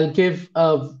I'll give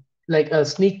a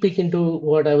sneak peek into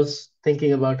what I was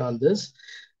thinking about on this.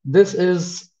 This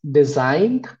is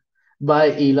designed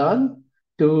by Elon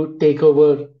to take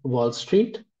over Wall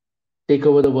Street, take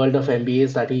over the world of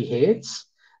MBAs that he hates.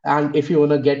 And if you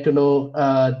want to get to know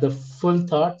the full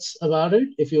thoughts about it,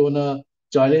 if you want to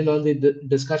join in on the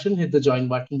discussion, hit the join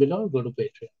button below or go to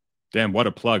Patreon. Damn, what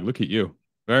a plug. Look at you.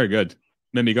 Very good.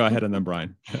 Mimi, go ahead, and then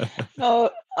Brian. No,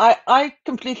 I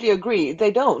completely agree.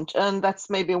 They don't. And that's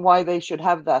maybe why they should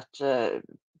have that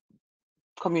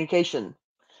communication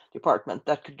department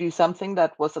that could do something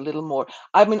that was a little more.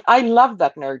 I mean, I love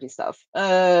that nerdy stuff.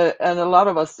 And a lot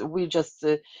of us, we just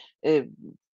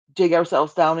dig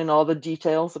ourselves down in all the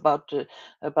details about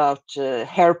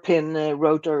hairpin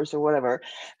rotors or whatever.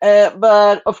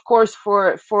 But of course,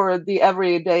 for the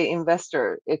everyday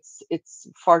investor, it's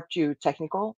far too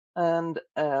technical. And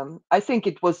I think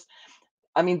it was,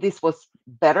 I mean, this was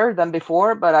better than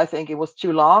before, but I think it was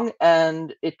too long,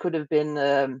 and it could have been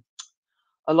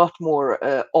a lot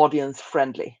more audience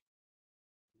friendly.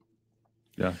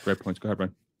 Yeah, great points. Go ahead,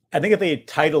 Brian. I think if they had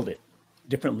titled it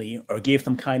differently or gave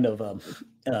some kind of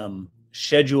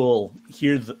schedule,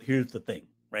 here's the thing,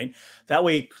 right? That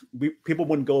way people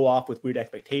wouldn't go off with weird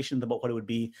expectations about what it would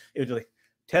be. It would be like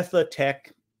Tesla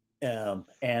Tech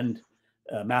and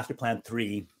Master Plan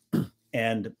 3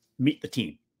 and meet the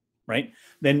team, right?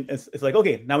 Then it's like,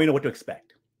 okay, now we know what to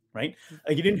expect, right?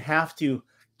 Like, you didn't have to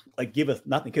like give us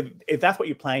nothing, because if that's what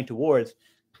you're planning towards,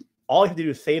 all you have to do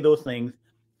is say those things.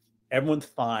 Everyone's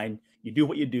fine. You do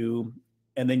what you do,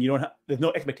 and then you don't have. There's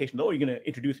no expectation. Oh, you're going to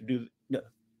introduce and do. No,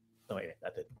 anyway,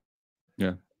 that's it.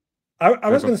 Yeah. I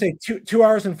was going to say 2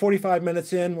 hours and 45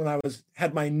 minutes in, when I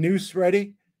had my noose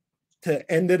ready to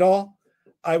end it all,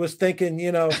 I was thinking,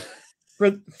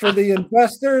 for the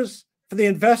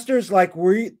investors like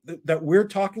we're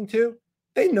talking to,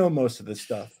 they know most of this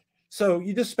stuff. So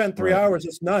you just spent 3 hours.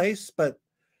 It's nice, but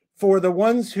for the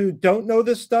ones who don't know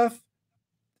this stuff,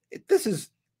 this is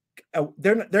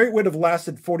they would have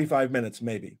lasted 45 minutes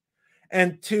maybe.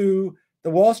 And to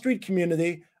the Wall Street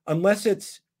community, unless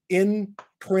it's in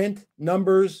print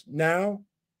numbers now,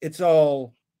 it's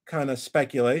all kind of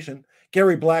speculation.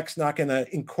 Gary Black's not going to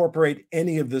incorporate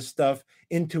any of this stuff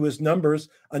into his numbers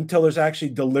until there's actually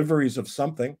deliveries of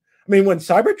something. I mean, when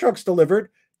Cybertruck's delivered,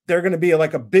 they're going to be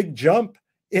like a big jump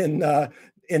in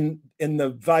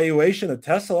the valuation of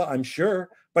Tesla, I'm sure.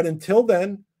 But until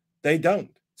then, they don't.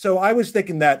 So I was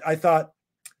thinking that. I thought,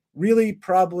 really,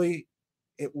 probably,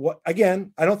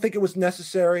 again, I don't think it was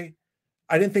necessary.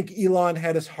 I didn't think Elon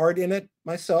had his heart in it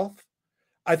myself.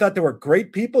 I thought there were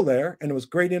great people there and it was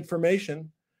great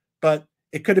information, but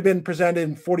it could have been presented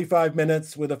in 45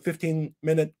 minutes with a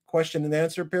 15-minute question and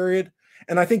answer period.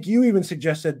 And I think you even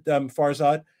suggested,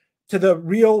 Farzad, to the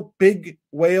real big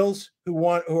whales who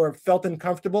are felt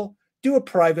uncomfortable, do a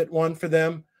private one for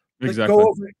them. Exactly.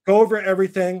 Go over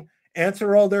everything,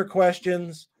 answer all their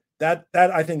questions. That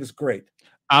I think is great.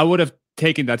 I would have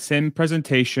taken that same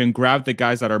presentation, grab the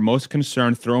guys that are most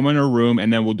concerned, throw them in a room,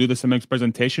 and then we'll do the same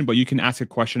presentation, but you can ask a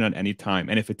question at any time.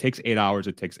 And if it takes 8 hours,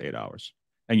 it takes 8 hours.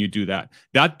 And you do that.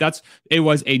 It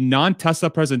was a non-Tesla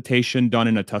presentation done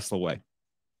in a Tesla way.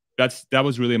 That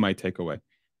was really my takeaway.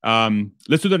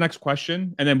 Let's do the next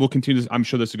question, and then we'll continue this. I'm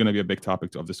sure this is going to be a big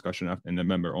topic of discussion in the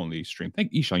member-only stream.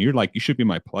 Thank you, Ishan. You should be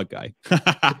my plug guy.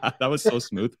 That was so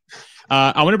smooth.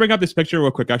 I want to bring up this picture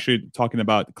real quick, actually talking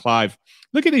about Clive.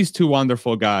 Look at these two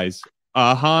wonderful guys,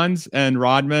 Hans and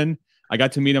Rodman. I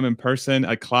got to meet them in person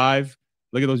at Clive.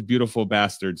 Look at those beautiful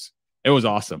bastards. It was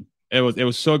awesome. It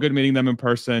was so good meeting them in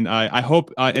person. I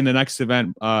hope in the next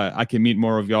event I can meet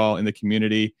more of y'all in the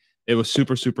community. It was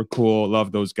super, super cool.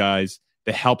 Love those guys.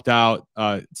 They helped out,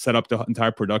 set up the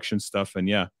entire production stuff. And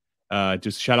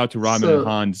just shout out to Rodman and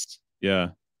Hans. Yeah.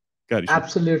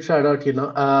 Absolute shout out.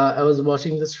 I was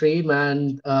watching the stream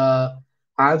and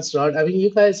Hans, Rod, I mean, you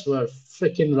guys were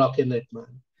freaking rocking it, man.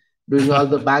 Doing all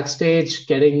the backstage,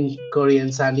 getting Corey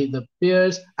and Sandy the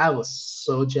beers. I was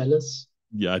so jealous.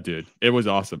 Yeah, dude. It was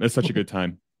awesome. It's such a good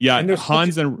time. Yeah, and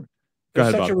Hans and...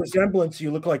 There's such a resemblance. You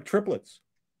look like triplets.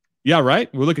 Yeah,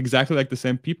 right? We look exactly like the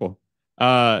same people.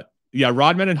 Yeah,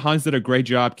 Rodman and Hans did a great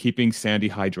job keeping Sandy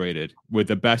hydrated with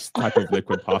the best type of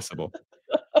liquid possible.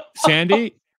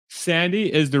 Sandy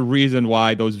is the reason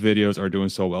why those videos are doing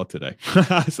so well today.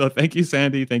 So thank you,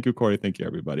 Sandy. Thank you, Corey. Thank you,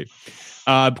 everybody.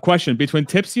 Question: between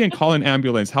Tipsy and Call an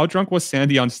Ambulance, how drunk was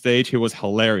Sandy on stage? He was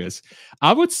hilarious.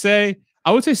 I would say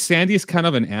Sandy is kind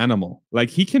of an animal. Like,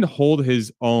 he can hold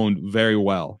his own very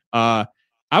well. I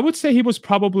would say he was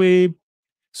probably...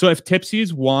 So if Tipsy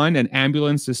is 1 and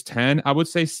Ambulance is 10, I would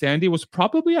say Sandy was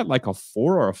probably at like a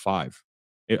 4 or a 5,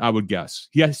 I would guess.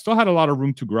 He still had a lot of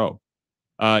room to grow.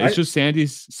 It's just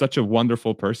Sandy's such a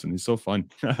wonderful person. He's so fun.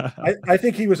 I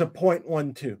think he was a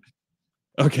 0.12.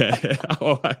 Okay.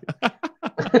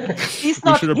 He's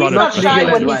not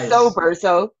shy when he's sober,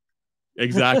 so.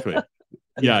 Exactly.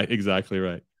 Yeah, exactly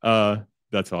right.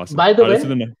 That's awesome. By the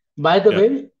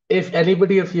way, if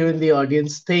anybody of you in the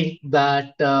audience think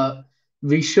that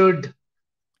we should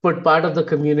put part of the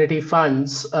community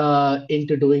funds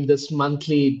into doing this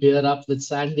monthly beer up with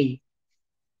Sandy,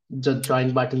 just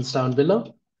join buttons down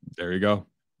below. There you go.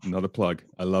 Another plug.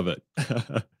 I love it.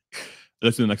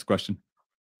 Let's do the next question.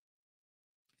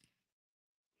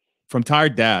 From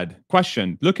Tired Dad.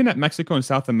 Question: looking at Mexico and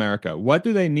South America, what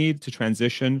do they need to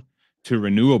transition to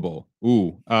renewable?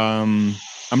 I'm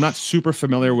not super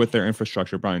familiar with their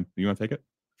infrastructure. Brian, you want to take it?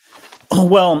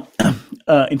 Well,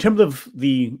 in terms of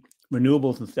the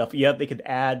renewables and stuff, yeah, they could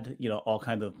add, all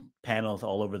kinds of panels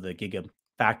all over the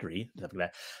gigafactory, stuff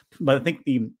like that. But I think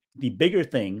the bigger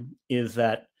thing is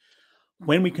that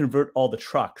when we convert all the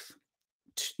trucks,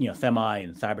 semi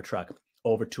and Cybertruck,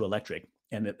 over to electric,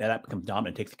 and that becomes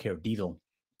dominant, takes care of diesel,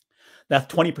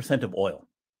 that's 20% of oil.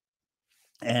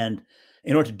 And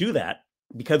in order to do that,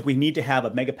 because we need to have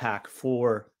a mega pack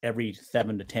for every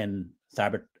 7 to 10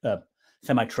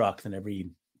 semi trucks and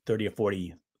every 30 or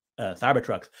 40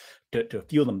 Cybertrucks to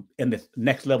fuel them in this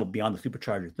next level beyond the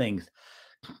supercharger things,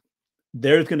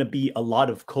 there's going to be a lot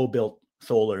of co-built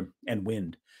solar and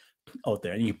wind out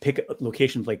there. And you pick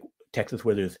locations like Texas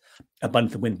where there's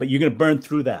abundance of wind, but you're going to burn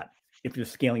through that if you're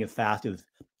scaling as fast as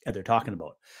they're talking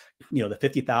about. You know, the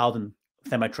 50,000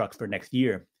 semi-trucks for next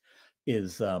year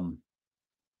is, 40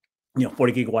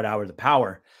 gigawatt hours of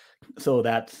power. So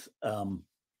that's,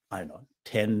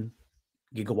 10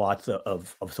 gigawatts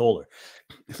of solar.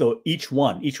 So each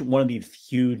one of these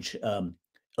huge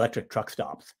electric truck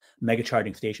stops, mega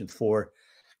charging stations for,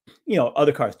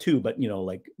 other cars too, but,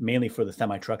 like mainly for the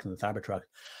semi trucks and the Cybertruck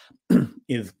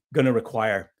is going to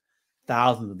require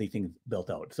thousands of these things built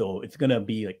out. So it's going to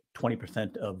be like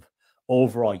 20% of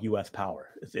overall US power.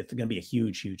 It's going to be a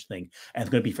huge, huge thing. And it's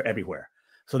going to be for everywhere.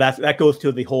 So that goes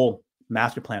to the whole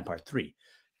master plan part 3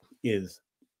 is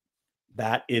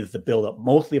the build up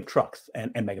mostly of trucks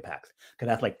and megapacks, because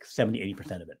that's like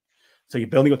 70-80% of it. So you're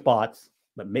building with bots,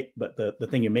 but the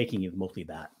thing you're making is mostly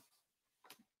that.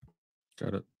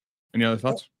 Got it. Any other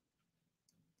thoughts?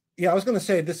 Yeah, I was going to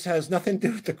say this has nothing to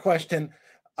do with the question,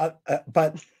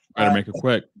 but better make it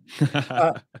quick.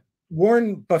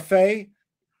 Warren Buffett,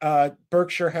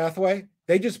 Berkshire Hathaway,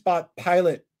 they just bought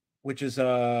Pilot, which is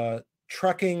a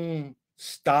trucking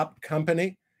stop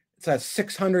company. It's at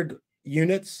 600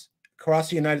 units across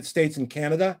the United States and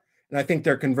Canada, and I think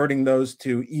they're converting those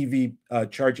to EV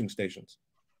charging stations.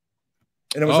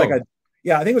 And it was I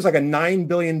think it was like a $9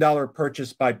 billion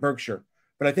purchase by Berkshire,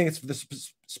 but I think it's for the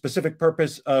specific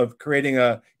purpose of creating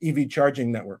a EV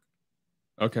charging network.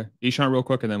 Okay, Ishan, real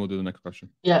quick, and then we'll do the next question.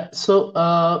 Yeah, so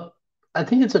I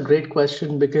think it's a great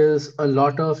question because a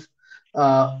lot of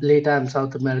LATAM,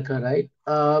 South America, right?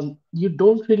 You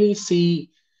don't really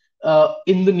see,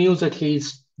 in the news at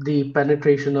least, the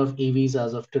penetration of EVs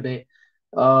as of today.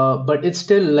 But it's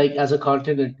still like as a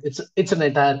continent, it's an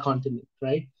entire continent,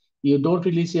 right? You don't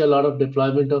really see a lot of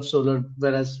deployment of solar,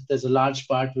 whereas there's a large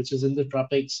part which is in the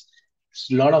tropics.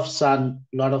 It's a lot of sun,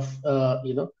 a lot of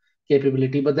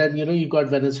capability. But then you've got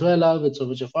Venezuela with so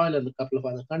much of oil, and a couple of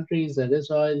other countries there is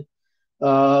oil.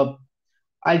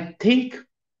 I think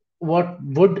what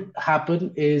would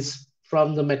happen is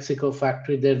from the Mexico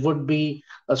factory, there would be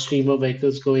a stream of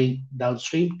vehicles going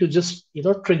downstream to just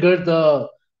trigger the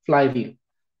flywheel.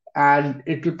 And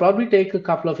it will probably take a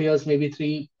couple of years, maybe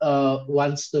 3,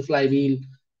 once the flywheel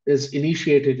is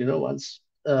initiated, once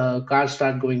cars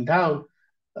start going down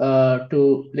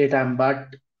to LATAM.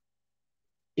 But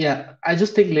yeah, I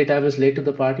just think LATAM is late to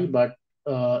the party, but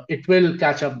it will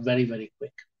catch up very, very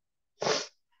quick.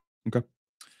 Okay.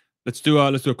 Let's do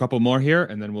a couple more here,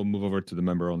 and then we'll move over to the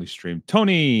member-only stream.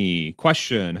 Tony,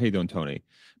 question. How you doing, Tony?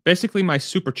 Basically, my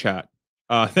super chat.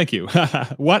 Thank you.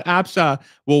 What apps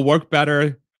will work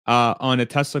better on a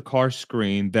Tesla car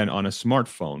screen than on a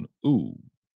smartphone? Ooh.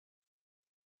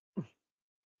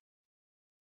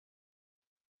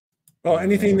 Well,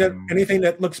 anything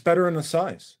that looks better in the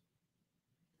size.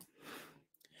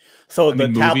 So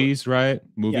movies, right?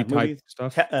 Movie type movies,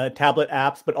 stuff. Tablet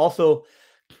apps, but also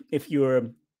if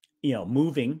you're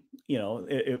moving,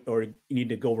 or you need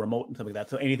to go remote and stuff like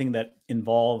that. So anything that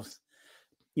involves,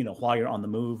 while you're on the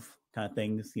move kind of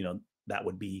things, that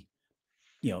would be,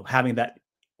 having that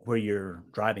where you're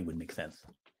driving would make sense.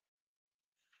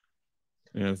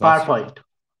 Yeah, PowerPoint?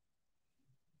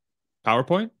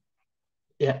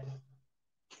 Yeah.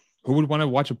 Who would want to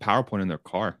watch a PowerPoint in their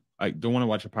car? I don't want to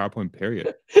watch a PowerPoint,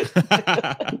 period.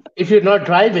 If you're not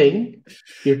driving,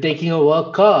 you're taking a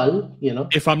work call,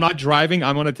 If I'm not driving,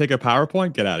 I'm going to take a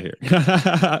PowerPoint, get out of here.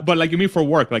 But like you mean for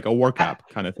work, like a work app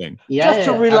kind of thing. Yeah, just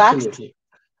to relax. Absolutely.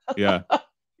 Yeah.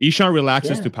 Ishan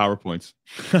relaxes to PowerPoints.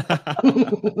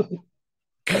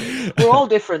 We're all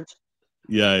different.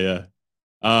 Yeah.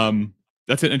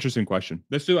 That's an interesting question.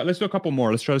 Let's do a couple more.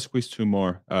 Let's try to squeeze 2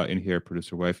 more in here,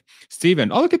 producer wife. Steven,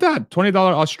 look at that. $20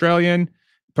 Australian.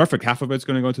 Perfect. Half of it's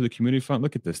going to go to the community fund.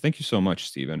 Look at this. Thank you so much,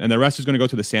 Steven. And the rest is going to go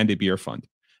to the Sandy Beer Fund.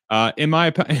 In my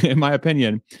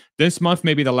opinion, this month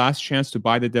may be the last chance to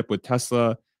buy the dip with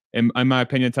Tesla. In my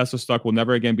opinion, Tesla stock will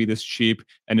never again be this cheap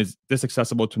and is this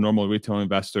accessible to normal retail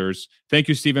investors. Thank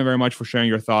you, Steven, very much for sharing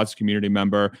your thoughts, community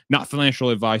member. Not financial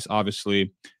advice,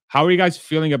 obviously. How are you guys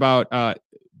feeling about,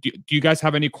 do you guys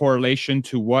have any correlation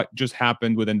to what just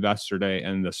happened with Investor Day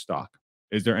and the stock?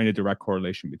 Is there any direct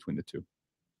correlation between the two?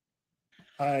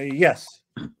 Yes.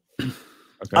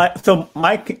 Okay. So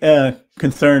my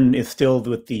concern is still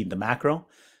with the macro.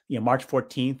 March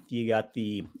 14th, you got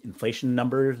the inflation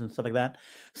numbers and stuff like that.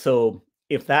 So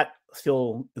if that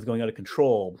still is going out of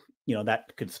control,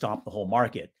 that could stomp the whole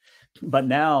market. But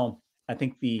now I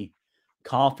think the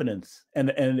confidence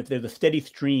and if there's a steady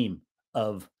stream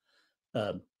of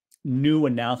new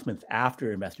announcements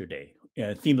after Investor Day.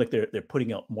 It seems like they're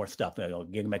putting out more stuff.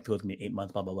 Gigamex goes in 8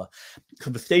 months, blah blah blah. So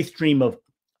the steady stream of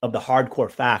the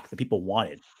hardcore facts that people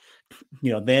wanted,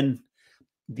 then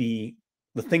the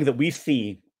things that we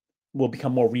see will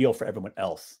become more real for everyone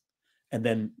else, and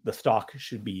then the stock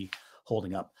should be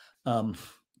holding up.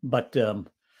 But the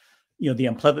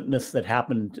unpleasantness that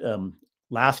happened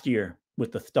last year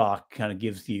with the stock kind of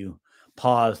gives you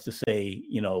pause to say,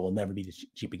 we'll never be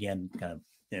cheap again. Kind of,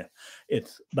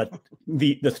 but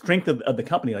the strength of the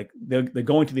company, like they're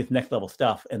going to this next level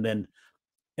stuff, and then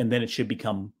it should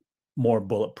become more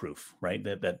bulletproof, right?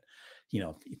 That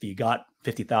if you got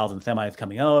 50,000 semis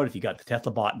coming out, if you got the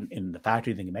Tesla bot in the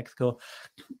factories in Mexico,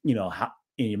 how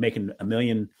you're making 1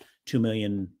 million, 2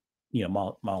 million,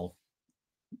 model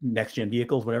next gen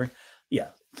vehicles, whatever. Yeah.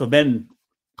 So then,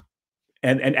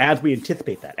 and as we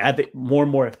anticipate that, as more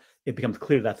and more it becomes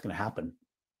clear that's going to happen,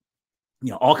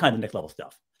 all kinds of next level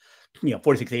stuff,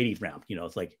 4680s round,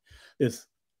 it's like there's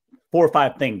 4 or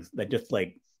 5 things that just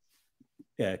like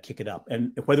kick it up,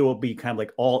 and whether it will be kind of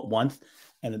like all at once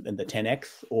and the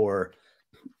 10x, or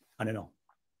I don't know.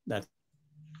 That's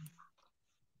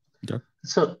okay.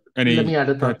 So let me add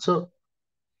a thought. So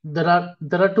there are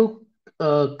two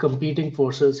competing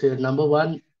forces here. Number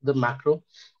one, the macro.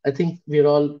 I think we're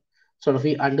all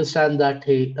we understand that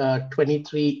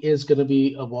 23 is going to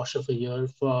be a wash of a year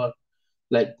for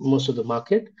like most of the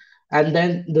market. And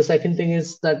then the second thing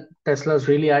is that Tesla is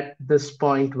really at this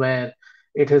point where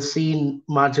it has seen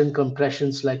margin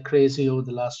compressions like crazy over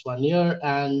the last 1 year.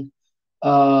 And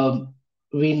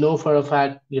we know for a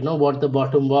fact, what the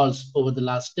bottom was over the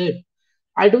last dip.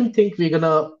 I don't think we're going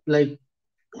to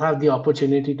have the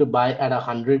opportunity to buy at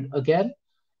 100 again.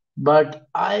 But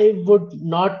I would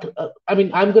not, I'm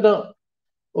going to,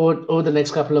 over the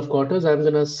next couple of quarters, I'm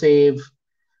going to save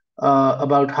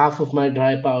about half of my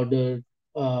dry powder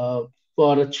for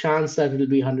a chance that it'll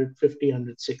be 150,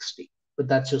 160. But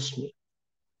that's just me.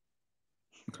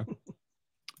 Okay.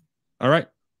 All right.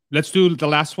 Let's do the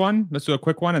last one. Let's do a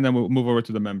quick one, and then we'll move over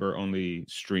to the member-only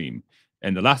stream.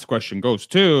 And the last question goes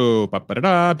to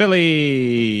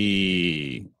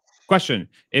Billy. Question: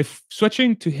 if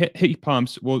switching to heat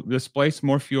pumps will displace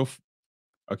more fuel...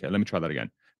 Okay, let me try that again.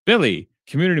 Billy,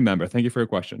 community member, thank you for your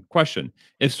question. Question: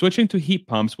 if switching to heat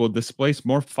pumps will displace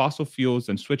more fossil fuels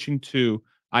than switching to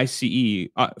ICE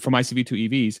from ICV to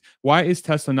EVs, why is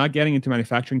Tesla not getting into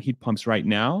manufacturing heat pumps right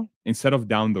now instead of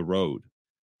down the road?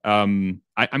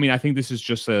 I think this is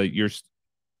just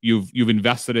you've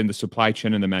invested in the supply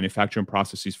chain and the manufacturing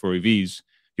processes for EVs.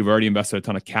 You've already invested a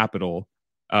ton of capital,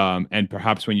 and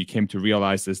perhaps when you came to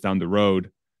realize this down the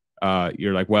road,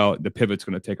 you're like, well, the pivot's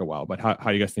going to take a while. But how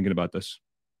are you guys thinking about this?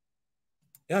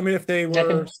 Yeah, if they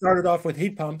were started off with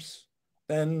heat pumps,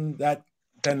 then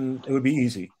it would be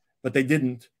easy. But they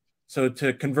didn't. So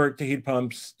to convert to heat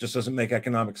pumps just doesn't make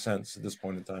economic sense at this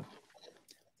point in time.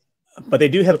 But they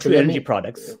do have two energy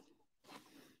products.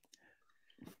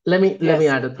 Let me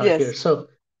add a thought here. So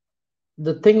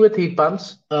the thing with heat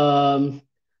pumps,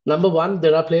 number one,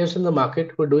 there are players in the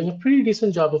market who are doing a pretty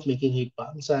decent job of making heat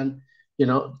pumps. And,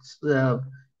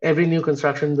 every new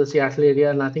construction in the Seattle area,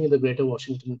 and I think in the greater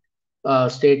Washington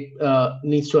state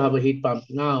needs to have a heat pump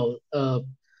now.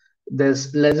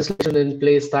 There's legislation in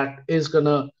place that is going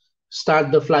to start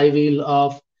the flywheel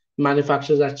of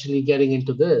manufacturers actually getting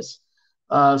into this.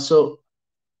 So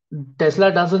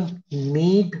Tesla doesn't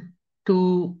need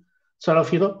to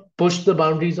push the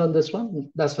boundaries on this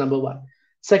one. That's number one.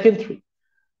 Second,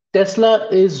 Tesla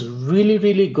is really,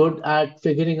 really good at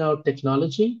figuring out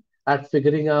technology, at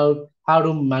figuring out how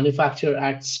to manufacture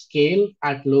at scale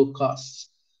at low costs.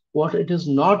 What it is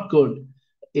not good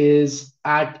is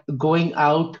at going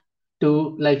out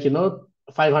to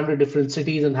 500 different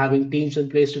cities and having teams in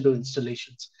place to do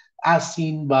installations, as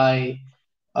seen by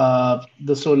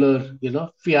the solar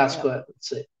fiasco, I would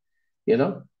say.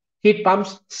 Heat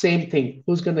pumps, same thing.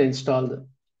 Who's going to install them?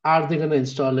 Are they going to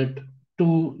install it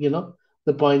to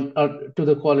the point or to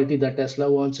the quality that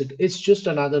Tesla wants it? It's just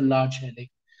another large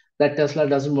headache that Tesla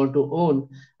doesn't want to own.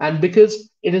 And because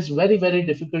it is very, very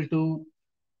difficult to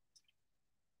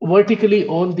vertically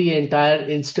own the entire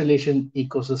installation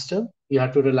ecosystem, you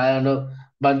have to rely on a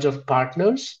bunch of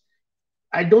partners.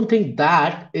 I don't think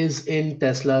that is in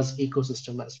Tesla's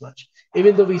ecosystem as much.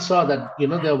 Even though we saw that,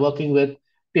 they're working with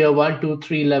tier 1, 2,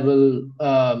 3 level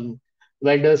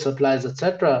vendors, suppliers,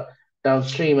 etc.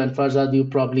 downstream, and Farzad, you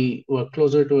probably were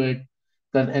closer to it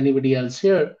than anybody else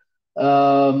here.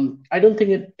 I don't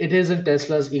think it is in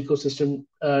Tesla's ecosystem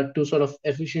to sort of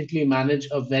efficiently manage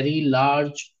a very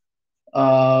large,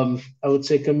 I would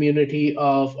say, community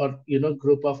of, or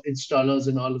group of installers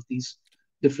in all of these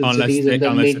different unless cities, and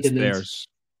then unless it's maintenance. theirs.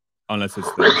 Unless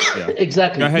it's theirs. Yeah.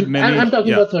 Exactly. Go ahead, Mimi. I'm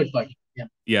talking about third party. Yeah.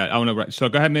 Yeah, I want to write. So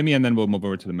go ahead, Mimi, and then we'll move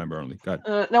over to the member only. Go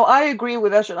ahead. No, I agree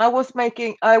with Eshin. I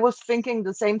was thinking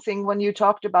the same thing when you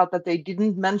talked about that they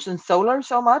didn't mention solar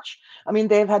so much. I mean,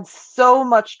 they've had so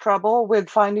much trouble with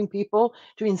finding people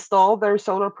to install their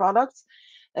solar products.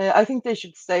 I think they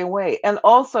should stay away. And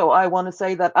also, I want to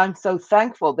say that I'm so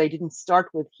thankful they didn't start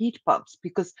with heat pumps,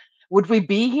 because would we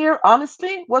be here?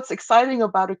 Honestly, what's exciting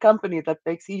about a company that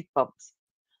makes heat pumps?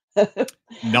 But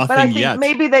I Nothing think yet.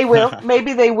 maybe they will.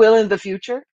 Maybe they will in the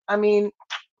future. I mean,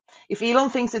 if Elon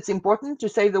thinks it's important to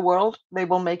save the world, they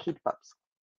will make heat pumps.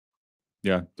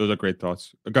 Yeah, those are great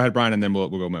thoughts. Go ahead, Brian, and then we'll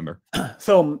go member.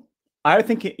 So I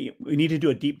think we need to do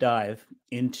a deep dive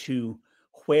into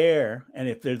where and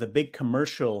if there's a big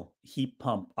commercial heat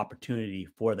pump opportunity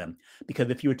for them. Because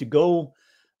if you were to go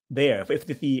there, if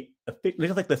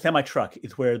looks like the semi truck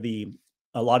is where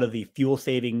a lot of the fuel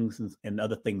savings and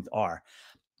other things are.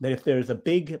 That if there's a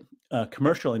big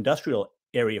commercial industrial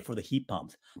area for the heat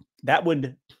pumps, that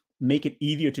would make it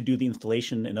easier to do the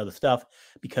installation and other stuff,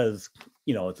 because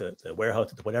it's a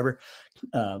warehouse, it's whatever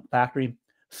factory.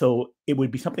 So it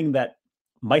would be something that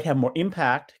might have more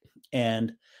impact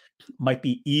and might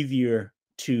be easier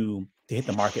to hit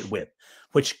the market with,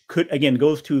 which could, again,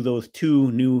 goes to those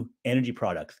two new energy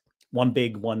products, one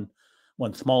big, one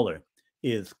smaller.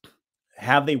 Is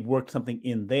have they worked something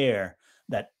in there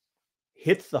that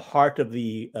hits the heart of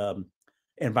the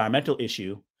environmental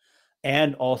issue,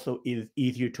 and also is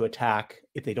easier to attack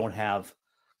if they don't have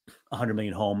 100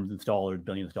 million homes installed or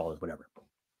billions of dollars, whatever.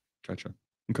 Gotcha.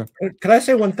 Okay. Can I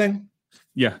say one thing?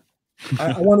 Yeah.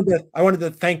 I wanted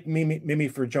to thank Mimi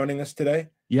for joining us today.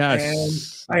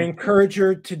 Yes. And I encourage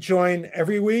her to join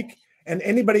every week. And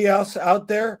anybody else out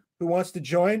there who wants to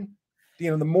join,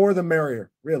 the more the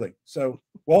merrier, really. So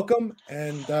welcome,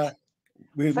 and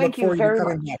we look forward to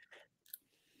coming back.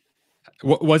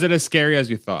 Was it as scary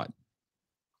as you thought?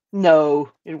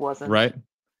 No, it wasn't. Right?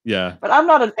 Yeah. But I'm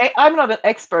not an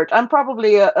expert. I'm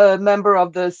probably a member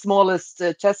of the smallest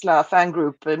Tesla fan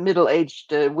group,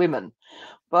 middle-aged women.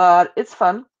 But it's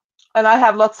fun, and I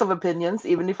have lots of opinions,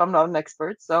 even if I'm not an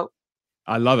expert. So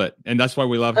I love it, and that's why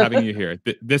we love having you here.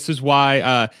 This is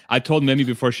why I told Mimi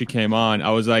before she came on.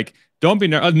 I was like, "Don't be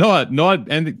nervous, Noah,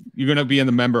 and you're gonna be in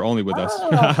the member only with us."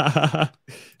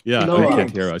 Yeah, Noah. you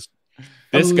can't hear us.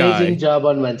 Amazing job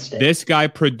on Wednesday. This guy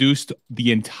produced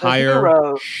the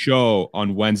entire show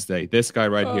on Wednesday. This guy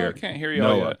right here. I can't hear you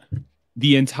all yet.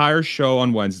 The entire show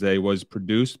on Wednesday was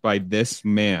produced by this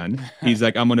man. He's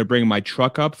like, I'm going to bring my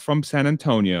truck up from San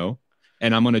Antonio,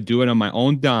 and I'm going to do it on my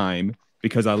own dime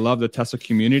because I love the Tesla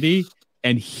community.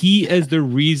 And he is the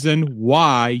reason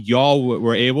why y'all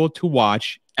were able to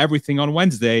watch everything on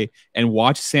Wednesday and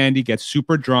watch Sandy get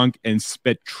super drunk and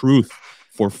spit truth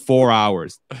for 4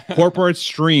 hours. Corporate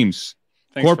streams.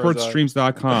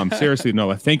 CorporateStreams.com. Seriously,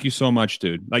 Noah, thank you so much,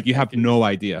 dude. Like, you have no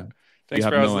idea. Thanks,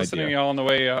 bro. I was listening to y'all on the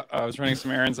way. I was running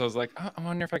some errands. I was like, I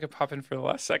wonder if I could pop in for the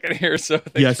last second here. So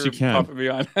thanks for popping me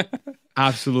on.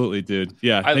 Absolutely, dude.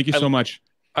 Yeah, thank you so much.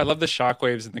 I love the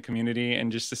shockwaves in the community,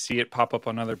 and just to see it pop up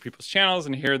on other people's channels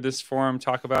and hear this forum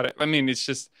talk about it. I mean,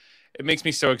 it makes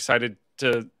me so excited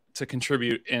to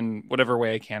contribute in whatever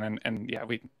way I can. And yeah,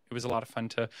 it was a lot of fun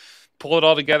to pull it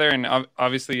all together. And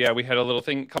obviously, yeah, we had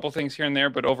a couple things here and there,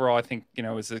 but overall, I think, it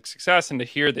was a success. And to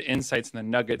hear the insights and the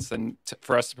nuggets, and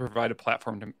for us to provide a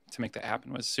platform to make that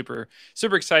happen was super,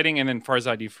 super exciting. And then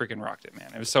Farzad, you freaking rocked it,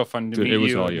 man. It was so fun to meet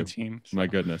you and the team. So. My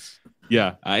goodness.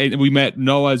 Yeah. We met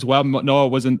Noah as well. Noah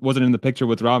wasn't in the picture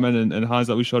with Rahman and Hans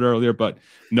that we showed earlier, but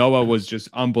Noah was just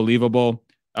unbelievable.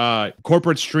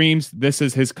 Corporate Streams, this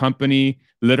is his company.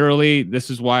 Literally, this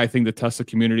is why I think the Tesla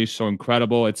community is so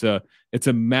incredible. It's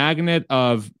a magnet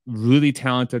of really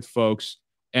talented folks,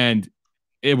 and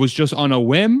it was just on a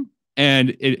whim,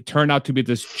 and it turned out to be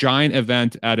this giant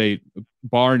event at a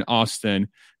bar in Austin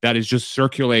that is just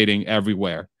circulating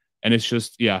everywhere. And it's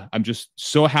just, yeah, I'm just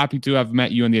so happy to have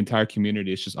met you and the entire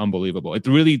community. It's just unbelievable. It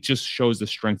really just shows the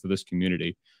strength of this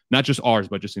community, not just ours,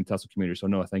 but just in Tesla community. So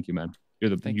Noah, thank you, man.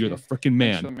 You're the freaking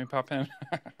man. Let me pop in.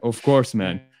 Of course,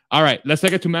 man. All right, let's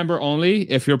take it to member only.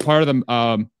 If you're part of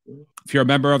the, if you're a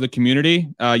member of the community,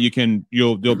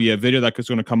 there'll be a video that's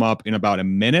going to come up in about a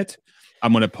minute.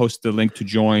 I'm going to post the link to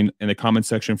join in the comment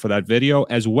section for that video,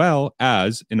 as well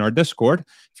as in our Discord.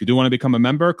 If you do want to become a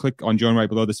member, click on join right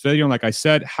below this video. And like I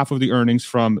said, half of the earnings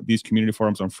from these community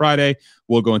forums on Friday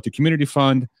will go into community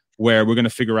fund. where we're going to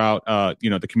figure out,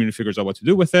 the community figures out what to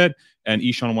do with it. And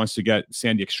Ishan wants to get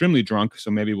Sandy extremely drunk.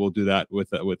 So maybe we'll do that with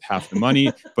half the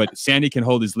money, but Sandy can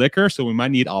hold his liquor. So we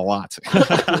might need a lot.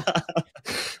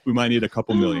 We might need a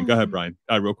couple million. Go ahead, Brian,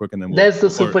 real quick. And then there's the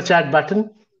super chat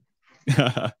button.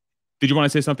 Did you want to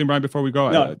say something, Brian, before we go?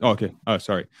 No. Okay. Oh,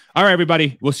 sorry. All right,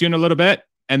 everybody. We'll see you in a little bit.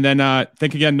 And then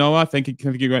thank you again, Noah. Thank you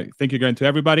again to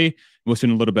everybody. We'll see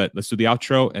you in a little bit. Let's do the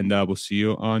outro, and we'll see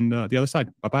you on the other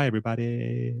side. Bye-bye,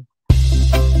 everybody.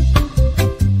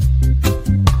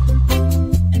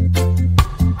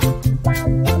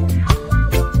 Wow.